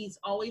because he's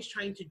always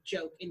trying to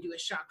joke and do a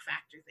shock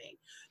factor thing.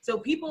 So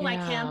people like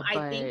him,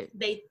 I think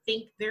they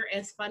think they're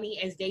as funny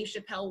as Dave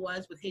Chappelle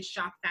was with his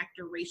shock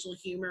factor, racial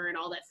humor, and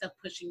all that stuff,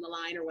 pushing the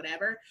line or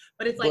whatever.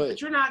 But it's like,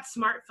 but you're not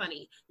smart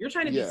funny. You're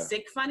trying to be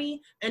sick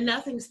funny, and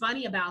nothing's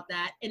funny about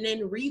that. And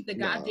then read the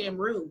goddamn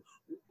room.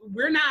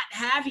 We're not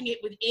having it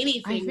with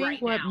anything right now. I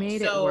think what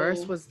made it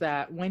worse was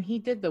that when he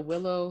did the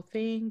Willow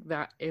thing,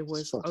 that it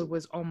was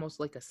almost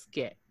like a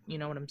skit. You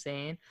know what I'm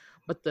saying?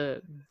 But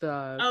the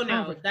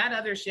no, that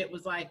other shit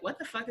was like, what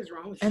the fuck is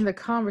wrong with you? And the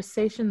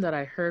conversation that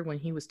I heard when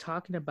he was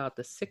talking about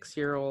the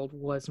 6-year-old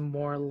was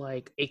more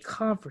like a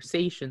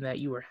conversation that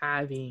you were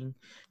having,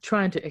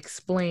 trying to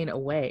explain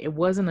away. It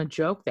wasn't a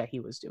joke that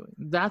he was doing.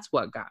 That's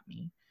what got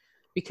me,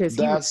 because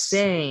he was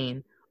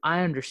saying,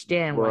 I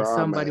understand why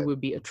somebody would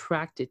be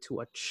attracted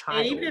to a child.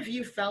 And even if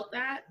you felt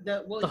that,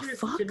 here's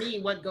to me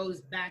what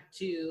goes back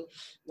to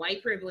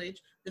white privilege.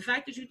 The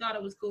fact that you thought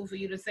it was cool for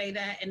you to say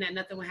that and that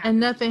nothing would happen. And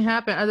nothing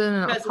happened other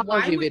than an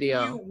apology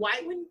video. Why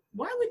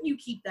wouldn't you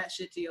keep that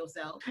shit to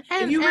yourself?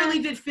 If you really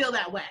did feel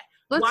that way,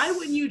 why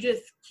wouldn't you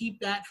just keep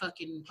that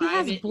fucking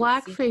private? He has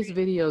blackface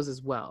videos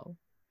as well.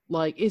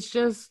 Like, it's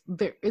just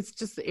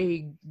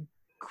a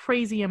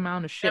crazy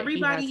amount of shit.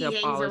 Everybody he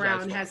hangs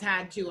around has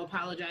had to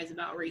apologize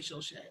about racial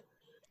shit.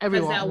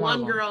 Everyone. That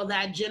one girl,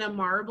 that Jenna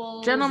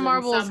Marbles. Jenna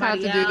Marbles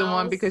had to do the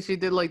one else. because she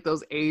did like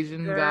those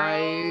Asian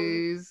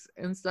guys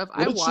and stuff.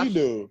 What did she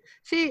do?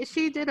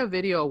 She did a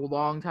video a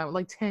long time,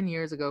 like 10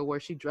 years ago, where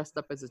she dressed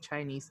up as a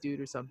Chinese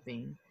dude or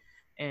something,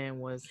 and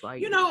was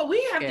like, you know,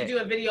 we have to do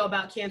a video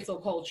about cancel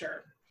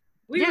culture.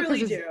 We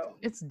really do.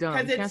 It's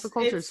dumb. Cancel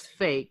culture is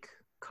fake.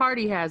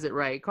 Cardi has it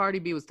right. Cardi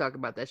B was talking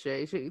about that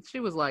shit. She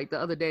was like, the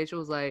other day, she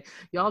was like,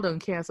 y'all done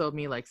canceled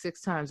me like 6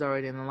 times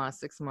already in the last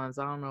 6 months.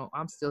 I don't know.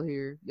 I'm still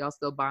here. Y'all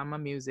still buying my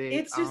music.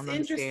 It's just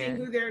interesting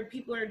who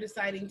people are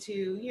deciding to,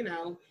 you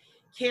know,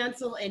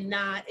 cancel and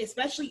not,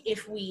 especially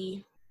if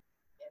we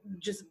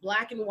just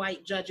black and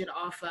white judge it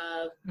off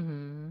of,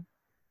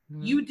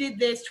 you did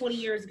this 20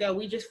 years ago.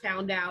 We just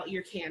found out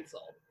you're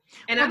canceled.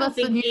 And I don't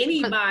think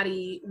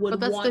anybody would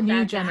want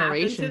that to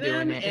happen to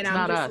them. And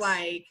I'm just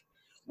like,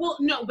 well,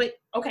 no, but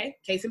okay,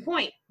 case in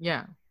point.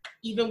 Yeah.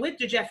 Even with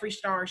the Jeffree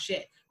Star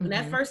shit, when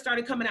that first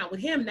started coming out with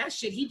him, that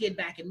shit he did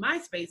back in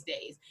MySpace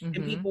days.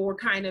 And people were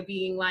kind of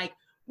being like,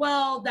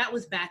 well, that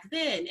was back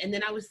then. And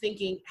then I was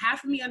thinking,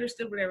 half of me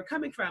understood where they were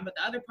coming from, but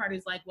the other part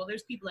is like, well,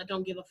 there's people that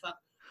don't give a fuck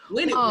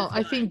when it was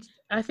done.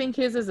 I think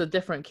his is a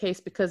different case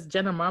because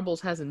Jenna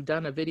Marbles hasn't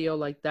done a video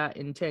like that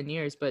in 10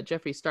 years, but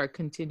Jeffree Star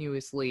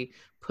continuously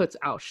puts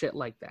out shit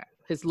like that.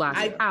 His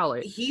last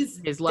palette,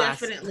 his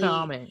last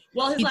comment.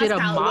 Well, he did a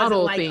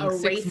model thing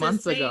 6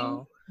 months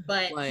ago.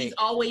 But he's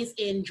always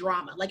in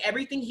drama. Like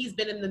everything he's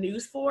been in the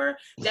news for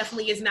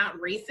definitely is not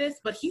racist,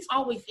 but he's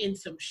always in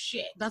some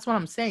shit. That's what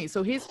I'm saying.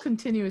 So he's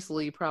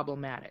continuously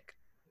problematic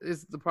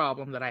is the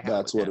problem that I have.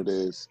 That's what it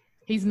is.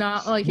 He's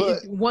not like,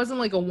 it wasn't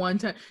like a one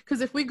time.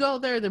 Because if we go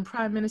there, then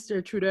Prime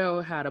Minister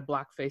Trudeau had a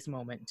blackface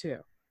moment too.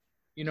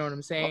 You know what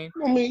I'm saying?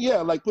 I mean,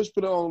 yeah, like push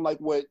it on like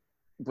what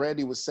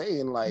Brandy was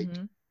saying. Like,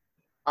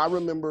 I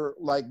remember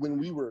like when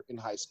we were in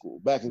high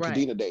school, back in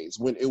Kadena days,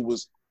 when it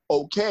was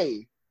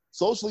okay,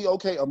 socially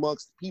okay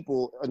amongst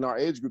people in our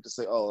age group to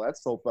say, oh,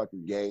 that's so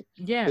fucking gay.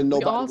 Yeah, and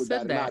nobody we all would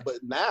said that. But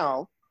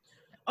now.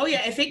 Oh,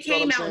 yeah, if it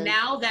came out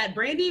now that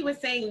Brandy was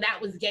saying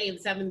that was gay in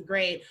 7th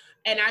grade,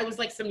 and I was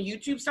like some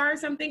YouTube star or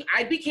something,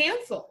 I'd be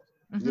canceled.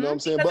 You know what I'm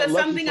saying? Because of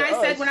something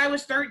I said when I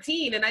was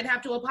 13, and I'd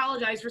have to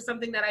apologize for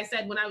something that I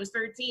said when I was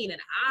 13,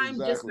 and I'm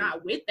just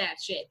not with that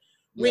shit.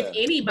 With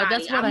anybody. But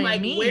that's what I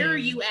mean. Where are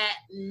you at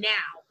now?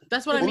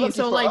 That's what I mean.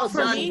 So like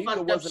for me,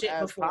 it wasn't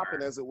as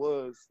popping as it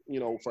was, you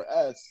know, for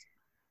us.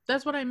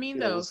 That's what I mean,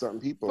 though. Certain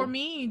people. For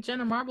me,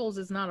 Jenna Marbles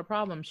is not a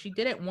problem. She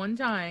did it one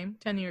time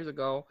 10 years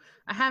ago.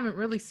 I haven't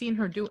really seen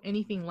her do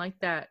anything like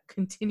that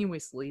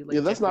continuously.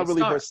 Like that's not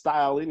really her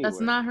style anyway.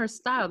 That's not her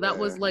style. That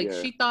was like,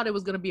 she thought it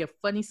was going to be a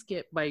funny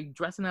skit by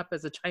dressing up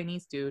as a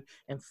Chinese dude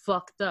and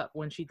fucked up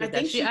when she did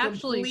that. She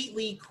actually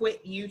completely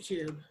quit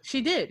YouTube.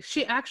 She did.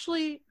 She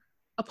actually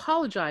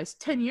apologized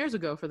 10 years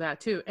ago for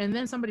that too. And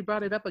then somebody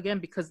brought it up again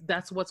because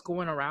that's what's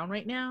going around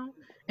right now.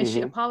 And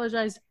she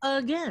apologized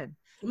again.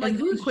 Like,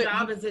 whose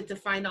job is it to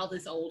find all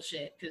this old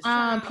shit?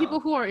 People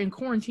who are in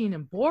quarantine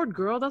and bored,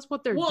 girl. That's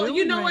what they're doing. Well,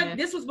 you know what?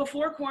 This was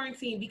before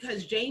quarantine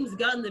because James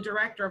Gunn, the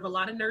director of a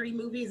lot of nerdy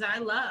movies I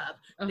love,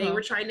 they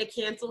were trying to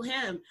cancel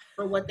him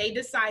for what they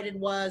decided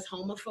was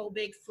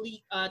homophobic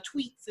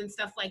tweets and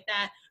stuff like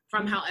that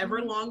from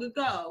however long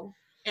ago.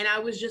 And I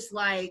was just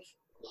like,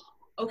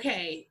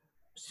 okay,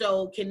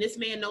 so can this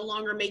man no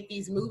longer make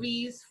these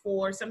movies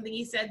for something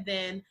he said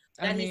then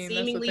that he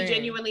seemingly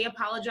genuinely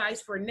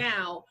apologized for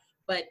now?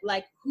 But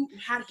like,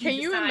 how do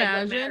you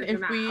imagine if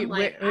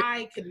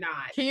I could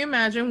not. Can you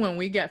imagine when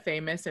we get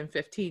famous in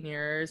 15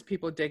 years,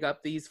 people dig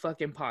up these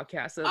fucking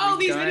podcasts?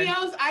 These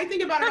videos? I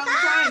think about it all the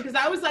time because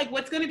I was like,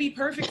 what's going to be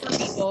perfect for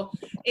people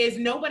is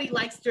nobody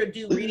likes to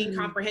do reading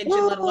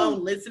comprehension, let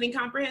alone listening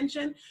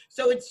comprehension.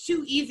 So it's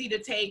too easy to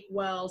take,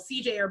 well,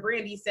 CJ or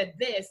Brandy said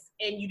this,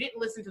 and you didn't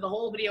listen to the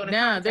whole video.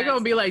 Nah, they're going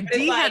to be like,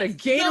 D had a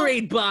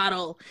Gatorade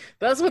bottle.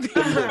 That's what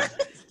they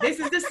This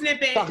is the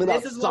snippet.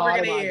 This is what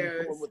we're going to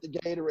use. With the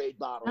Gatorade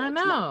bottle. I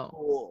know.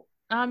 Cool.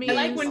 I mean, I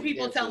like when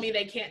people tell me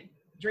they can't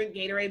drink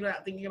Gatorade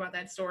without thinking about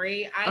that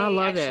story. I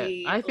love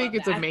it. I think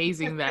it's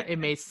amazing that it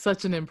made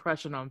such an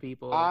impression on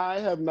people. I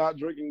have not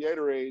drinking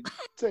Gatorade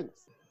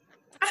since.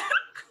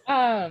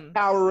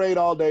 Powerade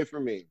all day for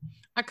me.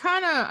 I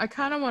kind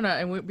of want to,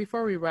 and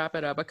before we wrap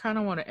it up, I kind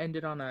of want to end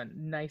it on a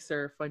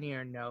nicer,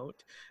 funnier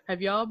note.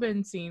 Have y'all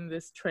been seeing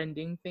this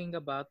trending thing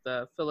about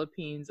the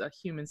Philippines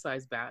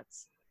human-sized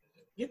bats?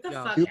 Get the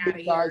fuck out of here.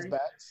 Human-sized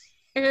bats?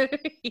 Yeah.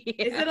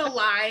 Is it a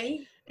lie?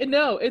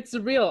 No, it's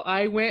real.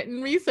 I went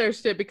and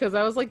researched it because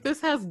I was like,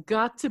 this has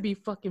got to be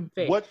fucking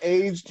fake. What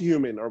aged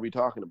human are we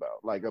talking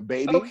about? Like a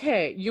baby?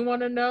 Okay, you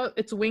want to know?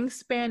 Its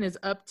wingspan is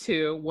up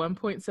to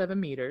 1.7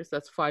 meters.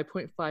 That's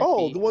 5.5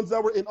 feet. The ones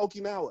that were in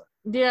Okinawa.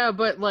 Yeah,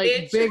 but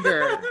like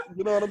bigger.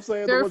 You know what I'm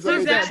saying? They're the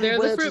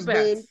fruit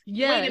bats.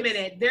 Yes. Wait a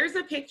minute. There's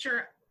a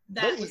picture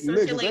that was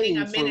circulating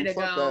a minute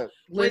ago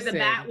where the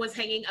bat was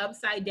hanging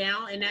upside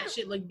down and that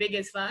shit looked big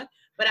as fuck.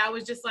 But I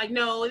was just like,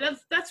 no,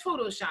 that's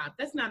Photoshop.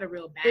 That's not a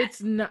real bat.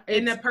 It's not.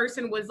 And the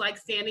person was like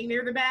standing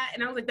near the bat,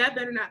 and I was like, that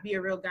better not be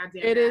a real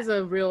goddamn. It is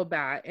a real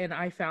bat, and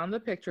I found the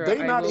picture. They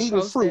not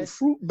eating fruit.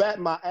 Fruit bat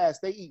my ass.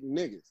 They eating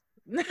niggas.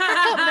 No,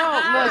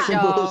 look,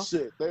 y'all.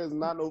 Bullshit. There's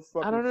not no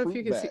fucking. I don't know if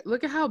you can see.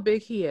 Look at how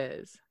big he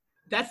is.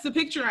 That's the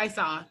picture I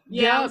saw.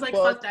 Yeah, I was like,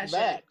 fuck that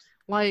shit.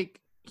 Like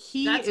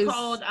that's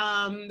called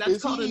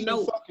a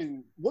note.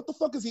 What the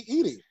fuck is he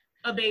eating?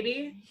 A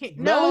baby?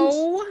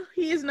 No,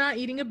 he is not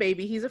eating a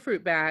baby. He's a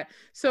fruit bat.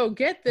 So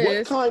get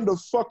this. What kind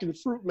of fucking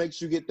fruit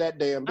makes you get that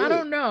damn big? I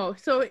don't know.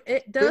 So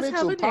it does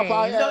have a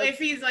name. So if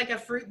he's like a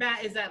fruit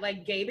bat, is that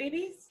like gay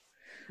babies?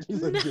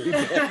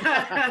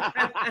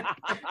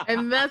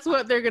 And that's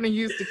what they're gonna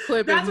use to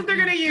clip. That's what they're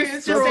gonna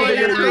use to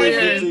say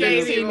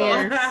that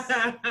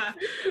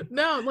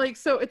No, like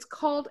so it's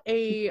called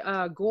a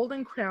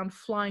golden crowned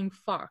flying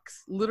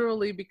fox,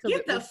 literally because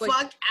it looks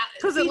like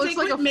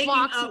a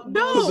fox.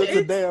 No, it's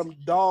a damn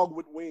dog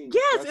with wings.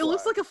 Yes, it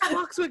looks like a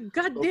fox with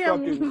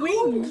goddamn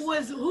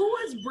wings. Who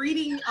was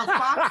breeding a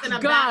fox and a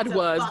God bat?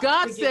 Was.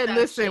 God said,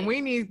 "Listen,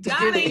 we need to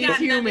give these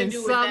humans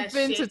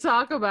something to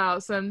talk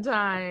about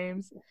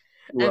sometimes."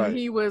 Right. And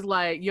he was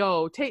like,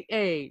 yo,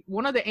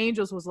 one of the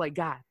angels was like,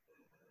 God,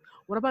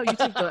 what about you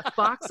take the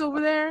fox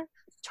over there,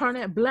 turn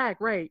it black,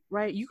 right?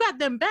 You got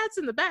them bats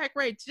in the back,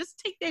 right?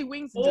 Just take their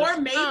wings. Or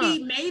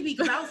maybe,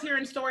 because I was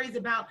hearing stories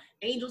about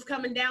angels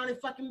coming down and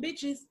fucking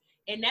bitches,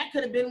 and that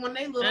could have been one of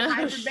their little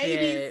hybrid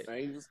babies.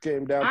 Angels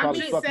came down,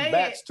 probably fucking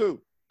bats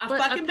too.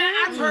 Fucking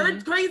bat, I've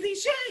heard crazy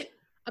shit.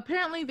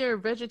 Apparently they're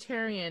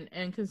vegetarian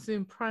and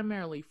consume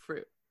primarily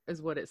fruit. Is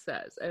what it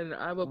says, and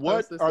I will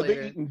post this are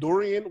later. They eating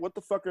durian? What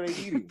the fuck are they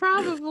eating?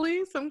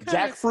 Probably some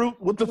kind jackfruit.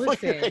 What the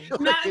fuck? Are they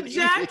not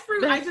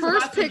jackfruit. I just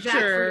first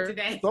picture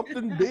today.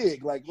 Something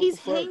big. Like what he's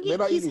the fuck? hanging.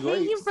 He's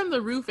hanging from the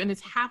roof and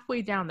it's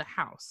halfway down the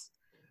house.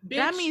 Bitch.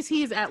 That means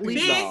he's at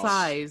least the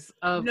size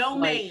of a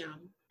child.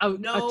 Ma'am. You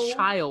know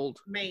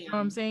what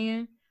I'm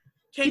saying?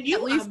 Can you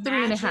at least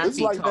 3.5 feet It's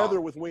like tall.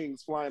 Heather with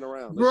wings flying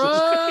around. Bro.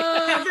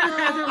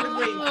 Heather with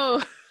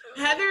wings.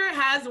 Heather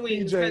has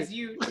wings because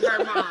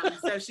her mom,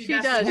 so she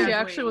does. She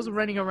actually was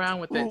running around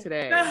with it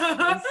today.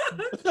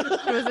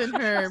 She was in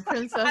her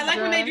princess I like dress.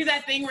 when they do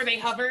that thing where they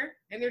hover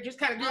and they're just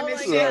kind of doing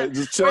this shit.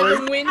 Just where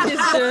the wind is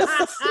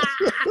just.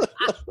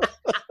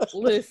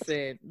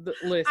 Listen.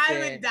 I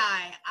would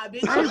die. I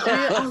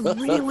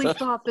really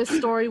thought this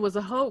story was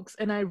a hoax,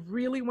 and I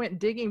really went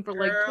digging for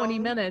like 20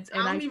 minutes,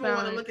 and I don't even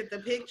want to look at the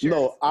pictures.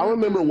 No, I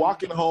remember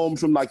walking home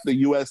from like the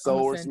USO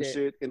or some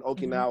shit in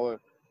Okinawa.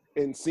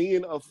 And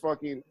seeing a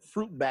fucking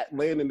fruit bat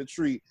land in the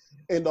tree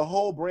and the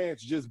whole branch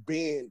just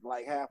bend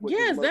like halfway.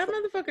 Yes, that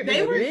motherfucker.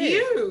 They were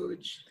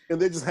huge.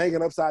 And they're just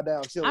hanging upside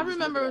down. I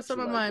remember some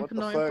of my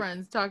Pinoy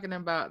friends talking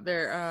about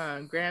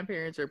their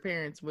grandparents or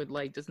parents would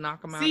like just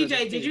knock them out.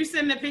 CJ, did you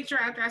send the picture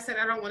after I said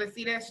I don't want to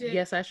see that shit?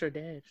 Yes, I sure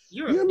did.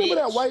 You remember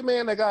that white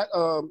man that got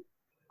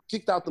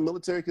kicked out the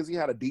military because he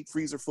had a deep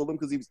freezer full of them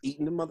because he was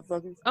eating them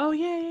motherfuckers? Oh,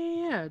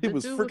 yeah. He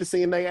was freaking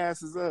seeing their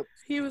asses up.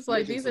 He was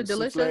like, these are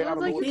delicious. I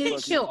was like, you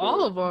didn't kill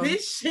all of them.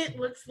 This shit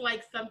looks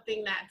like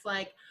something that's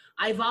like,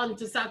 I want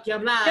to suck your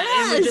blood.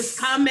 Yes. And would just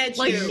come at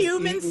like you. Like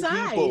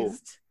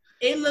human-sized.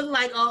 It looked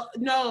like,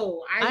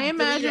 no. I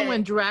imagine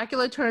when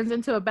Dracula turns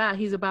into a bat,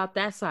 he's about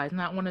that size,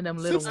 not one of them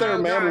little ones. Since they're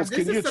mammals,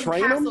 can you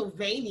train them? This is some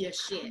Castlevania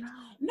shit.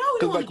 No,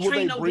 you don't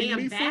train no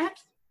damn bat.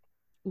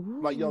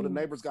 Ooh. Like, yo, the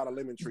neighbor's got a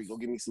lemon tree. Go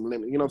give me some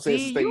lemon. You know what I'm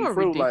saying? You are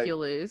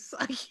ridiculous.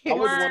 Like, I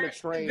wouldn't want to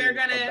train they're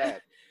gonna,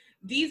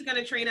 Dee's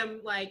gonna train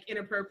him like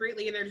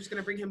inappropriately, and they're just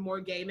gonna bring him more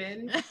gay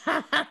men.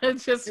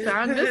 Just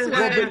found this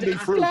one. Bring me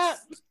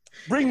fruits.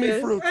 Bring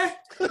me fruits.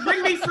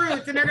 Bring me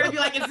fruits, and they're gonna be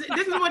like,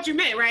 "This is what you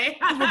meant, right?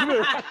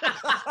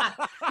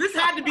 This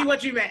had to be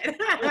what you meant."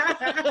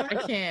 I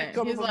can't.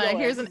 He's like,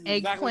 "Here's an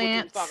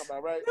eggplant, exactly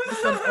about, right?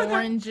 Some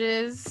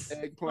oranges.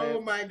 Eggplant.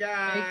 Oh my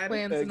god!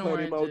 Eggplants and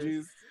oranges."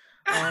 Emojis.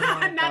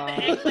 Oh not the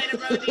eggplant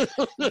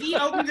emoji. He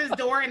opens his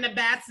door and the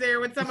bat's there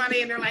with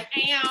somebody and they're like,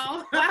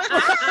 "Ow."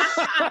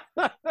 I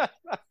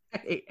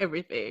hate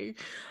everything.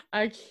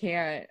 I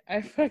can't.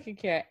 I fucking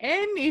can't.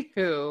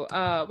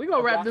 Anywho, we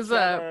gonna wrap this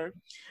up.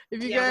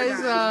 If you guys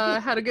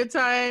had a good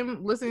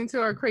time listening to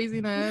our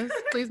craziness,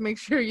 please make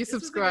sure you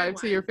subscribe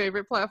to your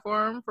favorite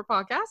platform for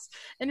podcasts.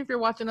 And if you're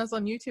watching us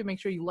on YouTube, make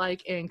sure you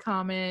like and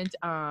comment.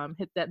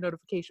 Hit that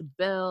notification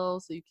bell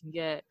so you can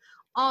get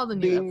all the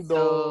new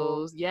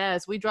episodes.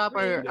 Yes, we drop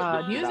our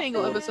News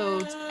Angle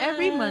episodes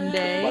every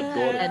Monday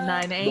at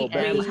 9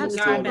 a.m. I have to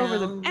talk over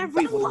them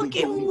every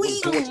fucking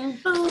week.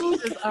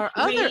 Our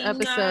other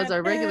episodes,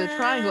 our regular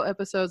Triangle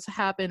episodes,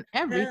 happen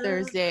every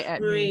Thursday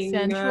at noon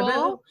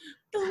Central.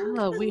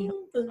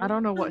 I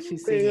don't know what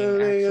she's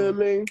singing,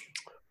 actually.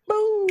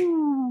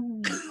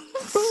 Boom.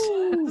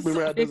 Boom.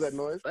 Remember how to do that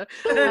noise? If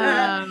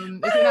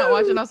you're not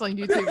watching us on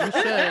YouTube,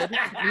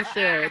 you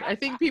should. I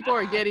think people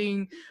are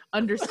getting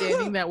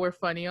understanding that we're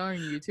funny on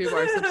YouTube.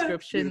 Our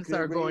subscriptions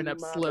are going up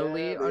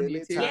slowly on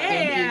YouTube. Yeah.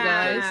 Thank you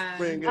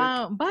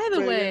guys. By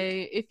the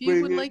way, if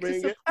you would like to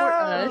support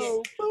us,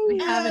 we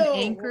have an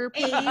Anchor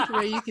page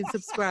where you can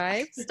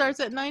subscribe. Starts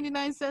at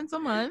 99 cents a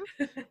month.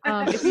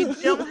 If you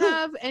don't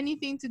have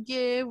anything to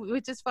give,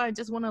 which is fine,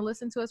 just want to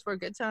listen to us for a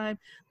good time,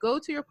 go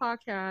to your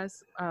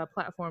podcast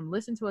platform,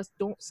 listen to us.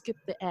 Don't skip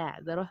the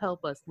ad. That'll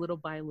help us little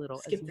by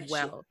little as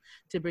well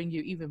to bring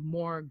you even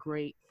more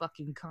great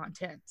fucking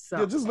content. So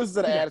yeah, just listen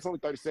to the ad. It's only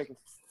 30 seconds.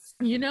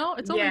 You know,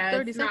 it's only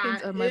 30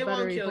 seconds of my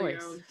buttery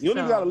voice. You don't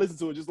even gotta listen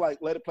to it. Just like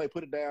let it play,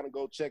 put it down, and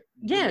go check.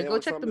 Yeah, go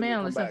check the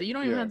mail or something. You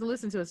don't even have to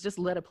listen to us. Just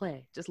let it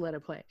play. Just let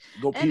it play.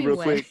 Go pee real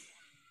quick.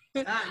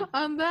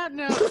 On that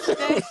note,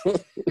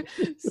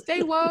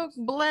 stay woke,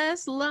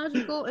 blessed,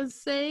 logical, and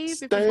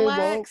safe. If you're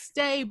black,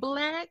 stay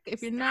black.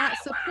 If you're not,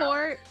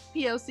 support.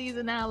 POCs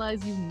and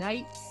allies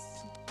unite.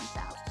 Peace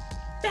out.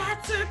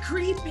 Bats are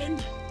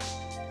creeping.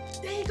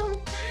 They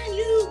gon' find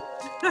you.